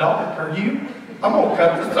sit in the dark, are you? I'm going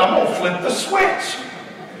to flip the switch.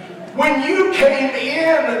 When you came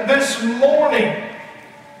in this morning,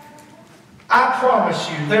 I promise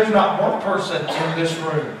you, there's not one person in this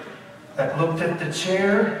room that looked at the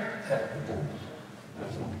chair.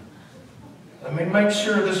 Let me make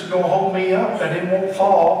sure this is going to hold me up, that it won't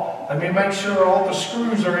fall. Let me make sure all the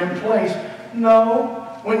screws are in place.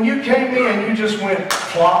 No. When you came in, you just went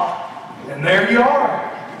plop, and there you are.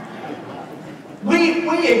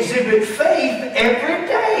 We exhibit faith every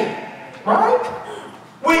day, right?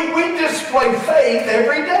 We display faith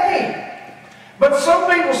every day. But some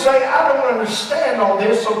people say, I don't understand all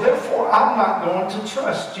this, so therefore I'm not going to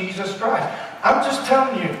trust Jesus Christ. I'm just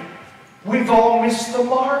telling you, we've all missed the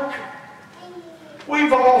mark.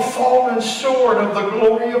 We've all fallen short of the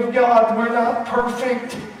glory of God. We're not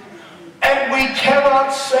perfect. And we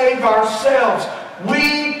cannot save ourselves.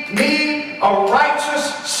 We need a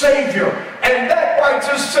righteous Savior. And that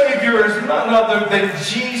righteous Savior is none other than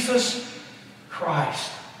Jesus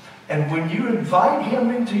Christ. And when you invite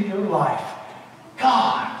Him into your life,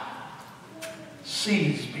 God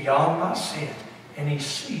sees beyond my sin. And He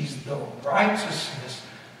sees the righteousness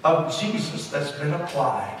of Jesus that's been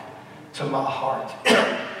applied to my heart.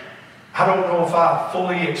 I don't know if I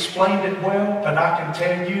fully explained it well, but I can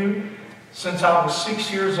tell you, since I was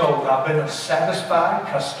 6 years old, I've been a satisfied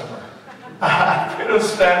customer. I've been a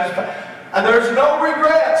satisfied. And there's no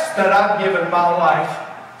regrets that I've given my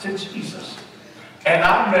life to Jesus. And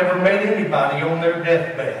I've never met anybody on their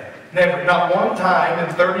deathbed. Never, not one time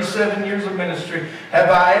in 37 years of ministry have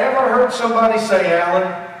I ever heard somebody say,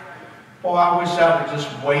 Alan, boy, I wish I'd have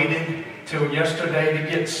just waited till yesterday to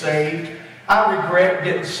get saved. I regret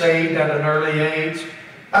getting saved at an early age.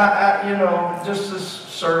 You know, just as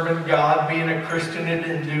serving God, being a Christian, it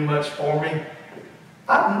didn't do much for me.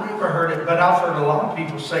 I've never heard it, but I've heard a lot of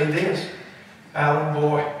people say this. Alan,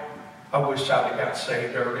 boy, I wish I'd have got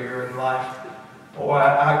saved earlier in life. Boy,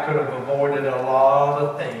 I could have avoided a lot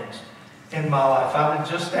of things in my life. I would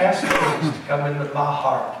just ask things to come into my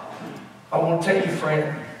heart. I want to tell you,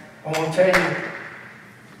 friend, I want to tell you,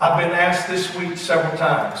 I've been asked this week several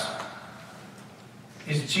times,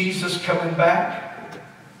 is Jesus coming back?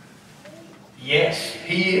 Yes,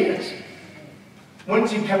 He is.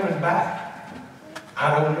 When's He coming back?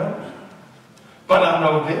 I don't know. But I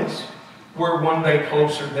know this. We're one day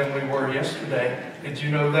closer than we were yesterday. Did you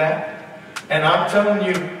know that? And I'm telling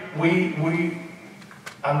you,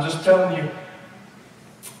 I'm just telling you,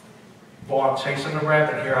 boy, I'm chasing a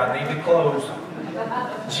rabbit here. I need to close.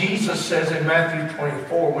 Jesus says in Matthew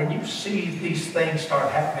 24, when you see these things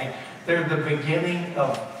start happening, they're the beginning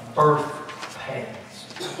of birth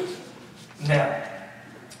pains. Now,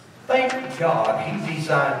 thank God He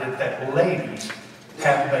designed it that ladies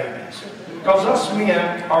have babies. Because us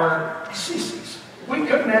men are sissies. We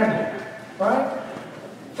couldn't handle it, right?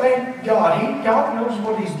 Thank God. God knows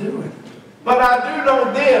what He's doing. But I do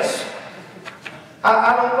know this.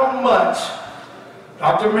 I don't know much.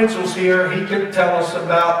 Dr. Mitchell's here. He could tell us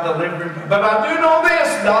about the living. But I do know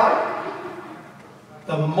this, Doc.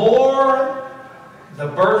 The more the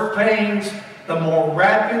birth pains, the more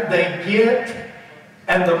rapid they get,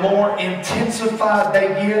 and the more intensified they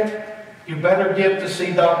get, you better get to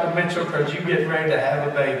see Dr. Mitchell because you're getting ready to have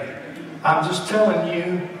a baby. I'm just telling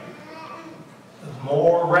you, the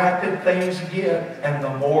more rapid things get and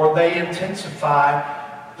the more they intensify,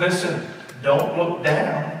 listen, don't look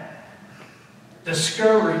down.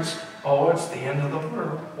 Discouraged, oh, it's the end of the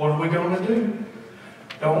world. What are we going to do?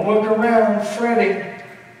 Don't look around fretting.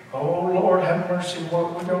 Oh, Lord, have mercy. What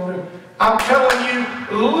are we going to do? I'm telling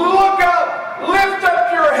you, look up. Lift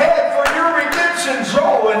up your head, for your redemption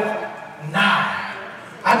draweth nigh.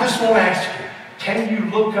 I just want to ask you, can you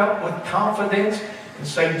look up with confidence and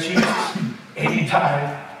say, Jesus,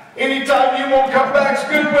 anytime you want to come back's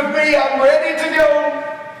good with me, I'm ready to go.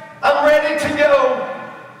 I'm ready to go.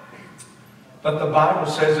 But the Bible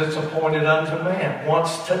says it's appointed unto man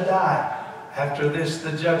once to die. After this,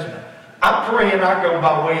 the judgment. I'm praying I go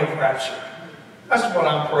by way of rapture. That's what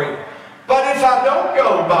I'm praying. But if I don't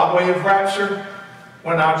go by way of rapture,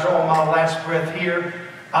 when I draw my last breath here,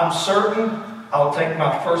 I'm certain I'll take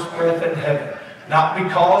my first breath in heaven. Not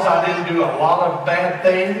because I didn't do a lot of bad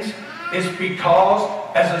things. It's because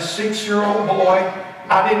as a 6-year-old boy,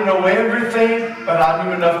 I didn't know everything, but I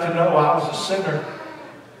knew enough to know I was a sinner.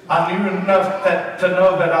 I knew enough to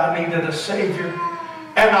know that I needed a Savior.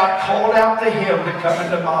 And I called out to Him to come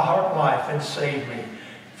into my heart life and save me.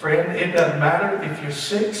 Friend, it doesn't matter if you're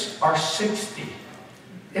 6 or 60.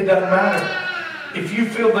 It doesn't matter. If you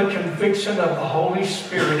feel the conviction of the Holy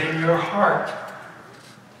Spirit in your heart,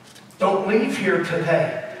 don't leave here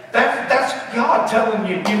today. That's God telling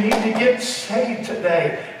you, you need to get saved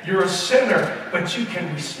today. You're a sinner, but you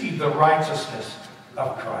can receive the righteousness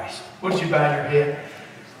of Christ. Would you bow your head?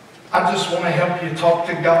 I just want to help you talk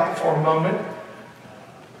to God for a moment.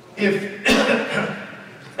 If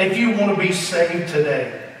you want to be saved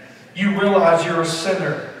today, you realize you're a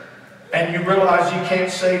sinner, and you realize you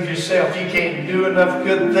can't save yourself. You can't do enough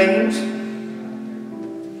good things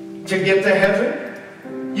to get to heaven.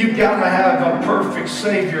 You've got to have a perfect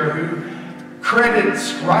Savior who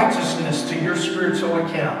credits righteousness to your spiritual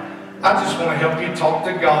account. I just want to help you talk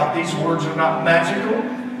to God. These words are not magical,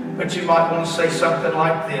 but you might want to say something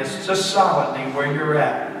like this, just silently where you're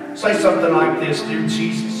at. Say something like this: Dear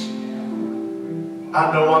Jesus,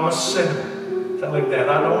 I know I'm a sinner. Tell Him that.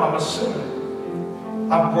 I know I'm a sinner.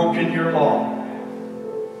 I've broken your law.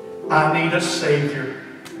 I need a Savior.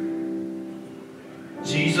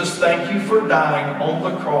 Jesus, thank you for dying on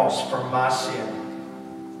the cross for my sin.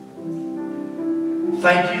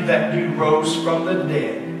 Thank you that you rose from the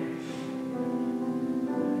dead.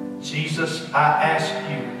 Jesus, I ask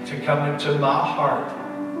you to come into my heart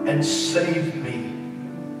and save me.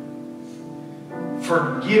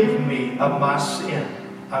 Forgive me of my sin.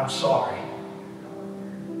 I'm sorry.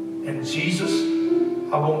 And Jesus,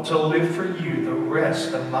 I want to live for you the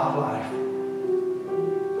rest of my life.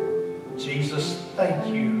 Jesus,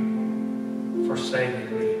 thank you for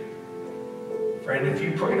saving me. Friend, if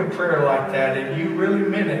you prayed a prayer like that and you really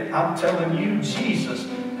meant it, I'm telling you, Jesus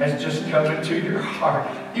has just come into your heart.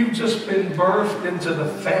 You've just been birthed into the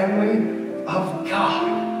family of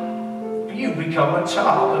God. You become a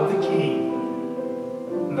child of the King.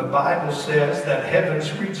 And the Bible says that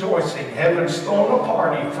heaven's rejoicing. Heaven's throwing a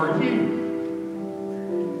party for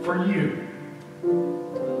you. For you.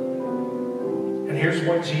 And here's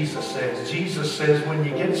what Jesus says. Jesus says when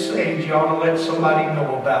you get saved, you ought to let somebody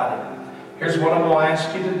know about it. Here's what I'm going to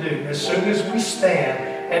ask you to do. As soon as we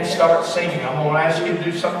stand and start singing, I'm going to ask you to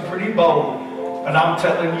do something pretty bold. But I'm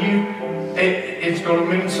telling you, it's going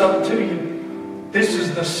to mean something to you. This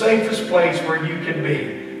is the safest place where you can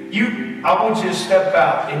be. I want you to step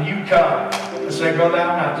out and you come and say, Brother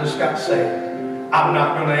Allen, I just got saved. I'm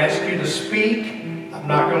not going to ask you to speak. I'm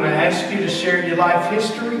not going to ask you to share your life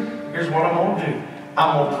history. Here's what I'm going to do.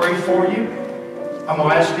 I'm going to pray for you. I'm going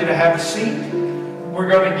to ask you to have a seat. We're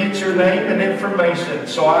going to get your name and information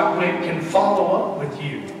so we can follow up with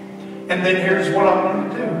you. And then here's what I'm going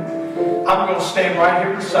to do. I'm going to stand right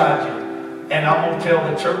here beside you. And I'm going to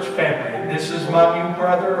tell the church family, this is my new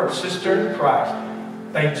brother or sister in Christ.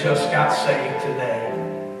 They just got saved today.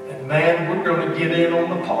 And man, we're going to get in on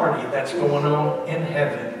the party that's going on in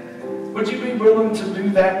heaven. Would you be willing to do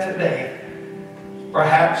that today?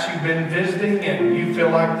 Perhaps you've been visiting and you feel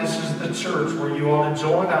like this is the church where you ought to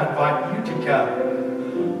join. I invite you to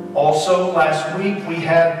come. Also, last week we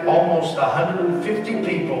had almost 150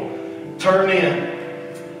 people turn in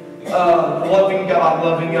Loving God,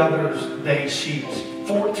 Loving Others Day sheets.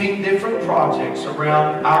 14 different projects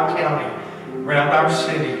around our county, around our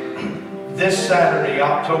city. This Saturday,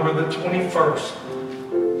 October the 21st,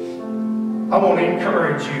 I want to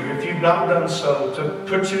encourage you, if you've not done so, to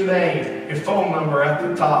put your name, your phone number at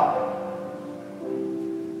the top.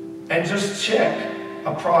 And just check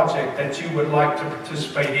a project that you would like to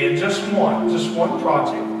participate in. Just one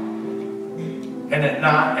project. And at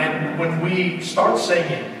night, and when we start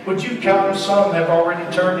singing, would you come? Some have already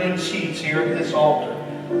turned in sheets here at this altar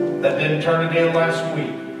that didn't turn it in last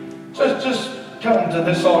week. Just come to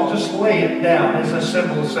this altar, just lay it down as a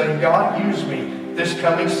symbol of saying, God, use me this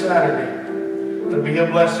coming Saturday to be a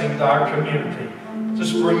blessing to our community.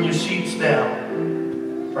 Just bring your sheets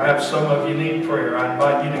down. Perhaps some of you need prayer. I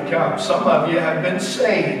invite you to come. Some of you have been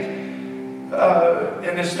saved,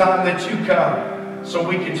 and it's time that you come so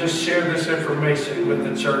we can just share this information with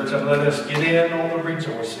the church and let us get in on the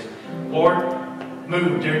rejoicing. Lord,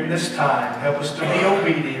 move during this time. Help us to be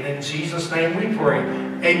obedient. In Jesus' name we pray.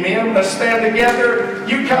 Amen. Let's stand together.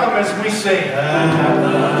 You come as we sing. Have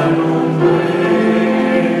thine own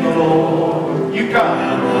way, Lord. You come.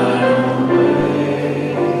 Have thine own way.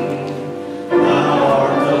 Thou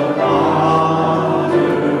art the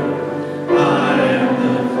potter, I am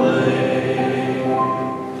the clay.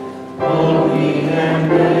 Mold me and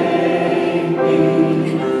make me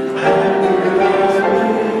after thy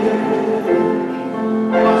will.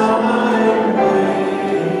 While I am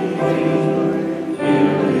waiting,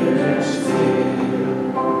 here is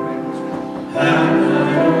still. Have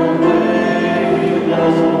thine own way,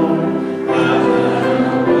 Lord. Have thine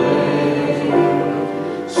own way.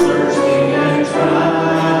 Search me and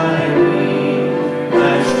try me,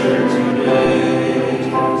 Master, today.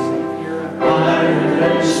 Iron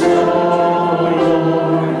and stone,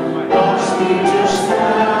 Lord, wash me just now.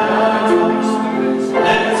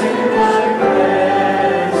 As in thy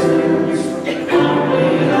presence, only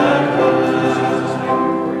thy vow.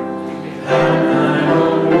 Have thine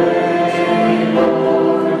own way,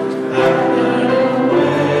 Lord, have thine own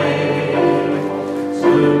way.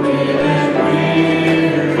 Wounded and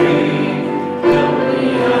weary, help me,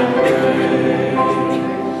 I pray.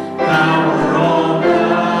 Power on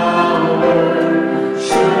power,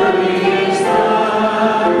 surely is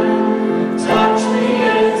thine. Touch me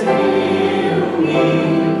and heal me,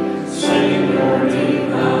 Savior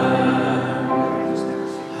divine.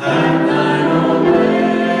 Have thine own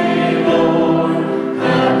way, Lord,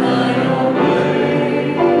 have thine own way.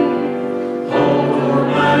 Hold o'er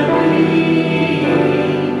my being,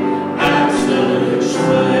 absolute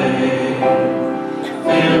sway.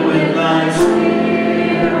 Fill with thy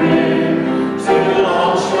spirit, till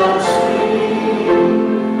all shall see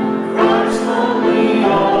Christ only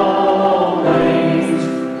always.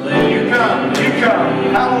 Let you come,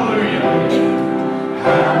 hallelujah.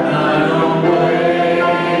 Have thine own way,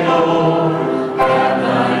 Lord, have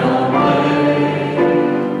thine own way.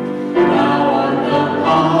 Thou art the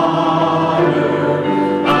potter,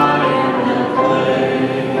 I am the clay.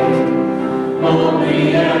 Mold me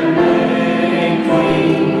and make me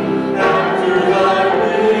after thy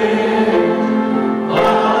will.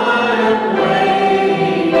 While I am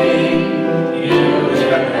waiting, you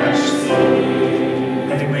are still.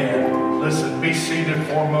 Amen. Listen, be seated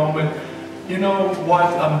for a moment. You know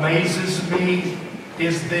what amazes me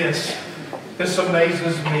is this. This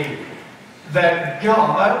amazes me that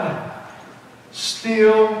God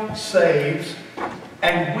still saves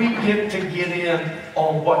and we get to get in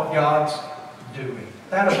on what God's doing.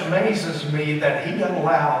 That amazes me that He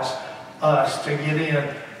allows us to get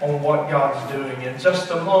in on what God's doing. In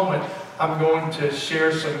just a moment, I'm going to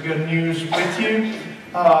share some good news with you.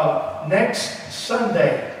 Next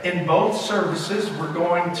Sunday, in both services, we're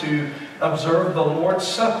going to observe the Lord's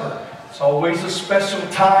Supper. It's always a special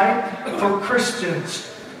time for Christians.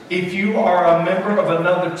 If you are a member of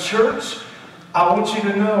another church, I want you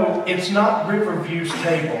to know it's not Riverview's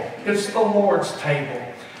table. It's the Lord's table.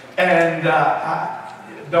 And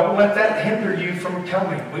don't let that hinder you from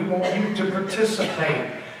coming. We want you to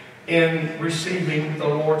participate in receiving the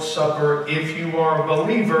Lord's Supper if you are a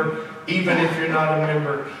believer, even if you're not a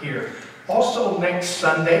member here. Also, next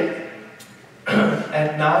Sunday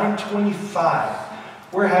at 9:25,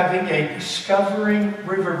 we're having a Discovering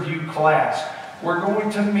Riverview class. We're going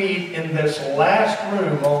to meet in this last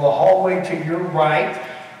room on the hallway to your right,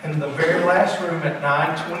 in the very last room at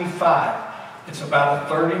 9:25. It's about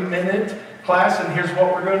a 30-minute class, and here's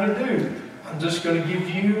what we're going to do. I'm just going to give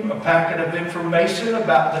you a packet of information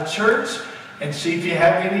about the church and see if you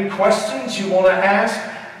have any questions you want to ask.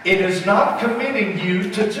 It is not committing you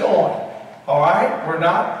to join. All right? We're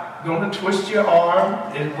not going to twist your arm.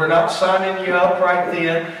 We're not signing you up right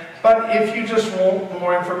then. But if you just want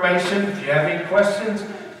more information, if you have any questions,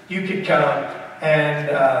 you could come and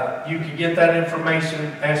you can get that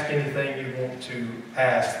information, ask anything you want to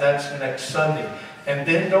ask. That's next Sunday. And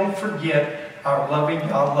then don't forget our Loving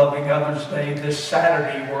God, Loving Others Day this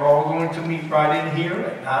Saturday. We're all going to meet right in here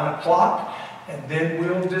at 9 o'clock, and then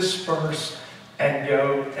we'll disperse and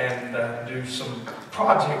go and do some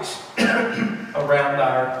projects around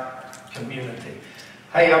our community.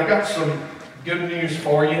 Hey, I've got some good news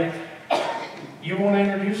for you. You want to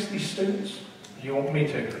introduce these students? You want me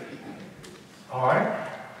to? All right?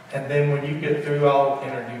 And then when you get through, I'll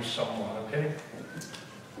introduce someone, okay?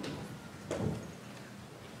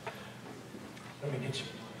 Let me get you.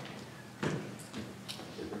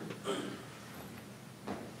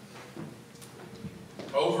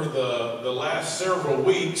 several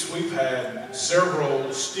weeks, we've had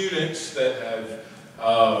several students that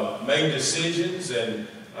have made decisions, and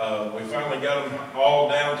we finally got them all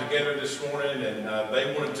down together this morning, and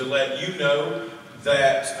they wanted to let you know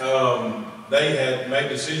that they had made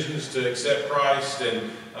decisions to accept Christ, and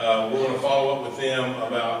we're going to follow up with them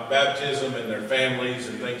about baptism and their families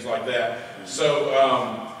and things like that. So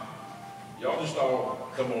y'all just all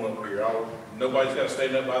come on up here. Nobody's got to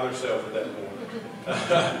stand up by themselves at that point.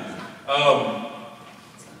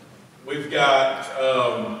 We've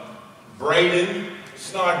got Braden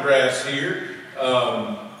Snodgrass here.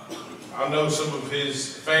 I know some of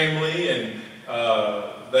his family, and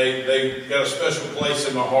they got a special place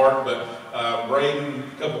in my heart, but Braden,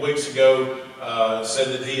 a couple weeks ago, said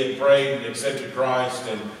that he had prayed and accepted Christ,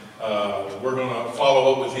 and we're going to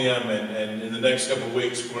follow up with him, and in the next couple of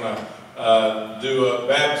weeks we're going to do a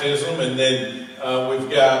baptism. And then we've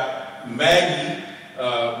got Maggie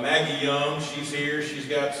Young. She's here. She's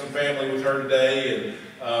got some family with her today,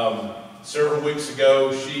 and several weeks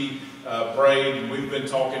ago she prayed, and we've been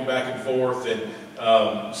talking back and forth,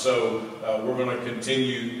 and so we're going to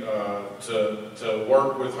continue to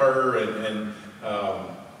work with her and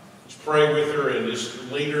just pray with her and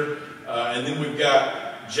just lead her. And then we've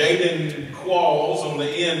got Jaden Qualls on the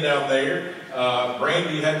end down there.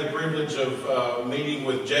 Brandy had the privilege of meeting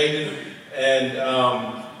with Jaden and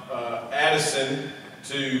Addison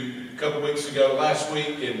a couple weeks ago, last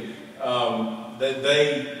week, and that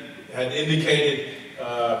they had indicated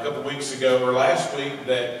a couple weeks ago or last week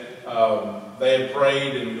that they had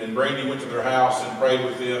prayed, and Brandy went to their house and prayed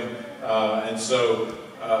with them. And so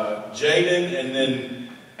Jaden and then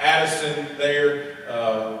Addison there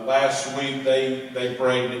last week, they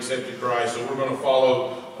prayed and accepted Christ. So we're going to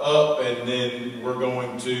follow up, and then we're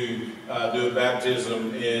going to do a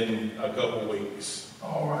baptism in a couple weeks.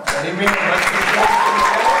 All right. Amen. Let's be blessed.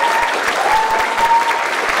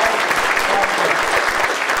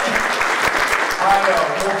 I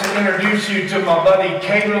want to introduce you to my buddy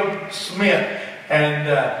Caleb Smith. And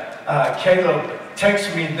Caleb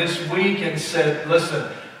texted me this week and said, listen,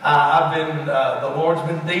 the Lord's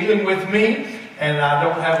been dealing with me, and I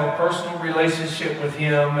don't have a personal relationship with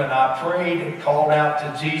him, and I prayed and called out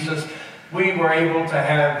to Jesus. We were able to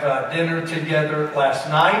have dinner together last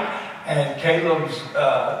night, and Caleb's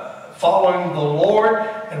following the Lord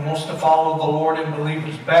and wants to follow the Lord in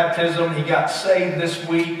believer's baptism. He got saved this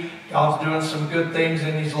week. God's doing some good things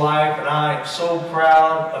in his life, and I am so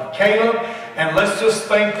proud of Caleb. And let's just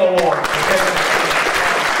thank the Lord for Caleb.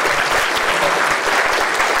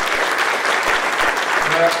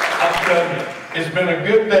 I'm telling you, it's been a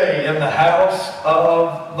good day in the house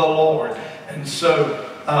of the Lord. And so,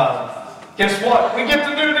 guess what? We get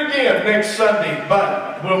to do it again next Sunday,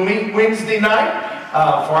 but we'll meet Wednesday night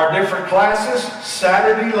for our different classes.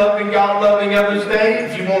 Saturday, Loving God, Loving Others Day.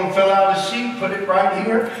 If you want to fill out a sheet, put it right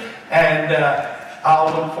here. And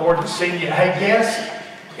I'll look forward to seeing you. Hey, guess,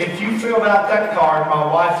 if you filled out that card, my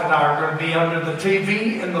wife and I are going to be under the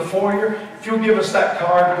TV in the foyer. If you'll give us that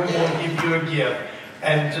card, we want to give you a gift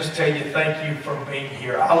and just tell you thank you for being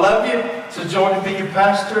here. I love you. It's a joy to be your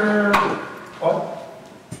pastor. What?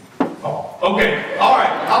 Oh, okay.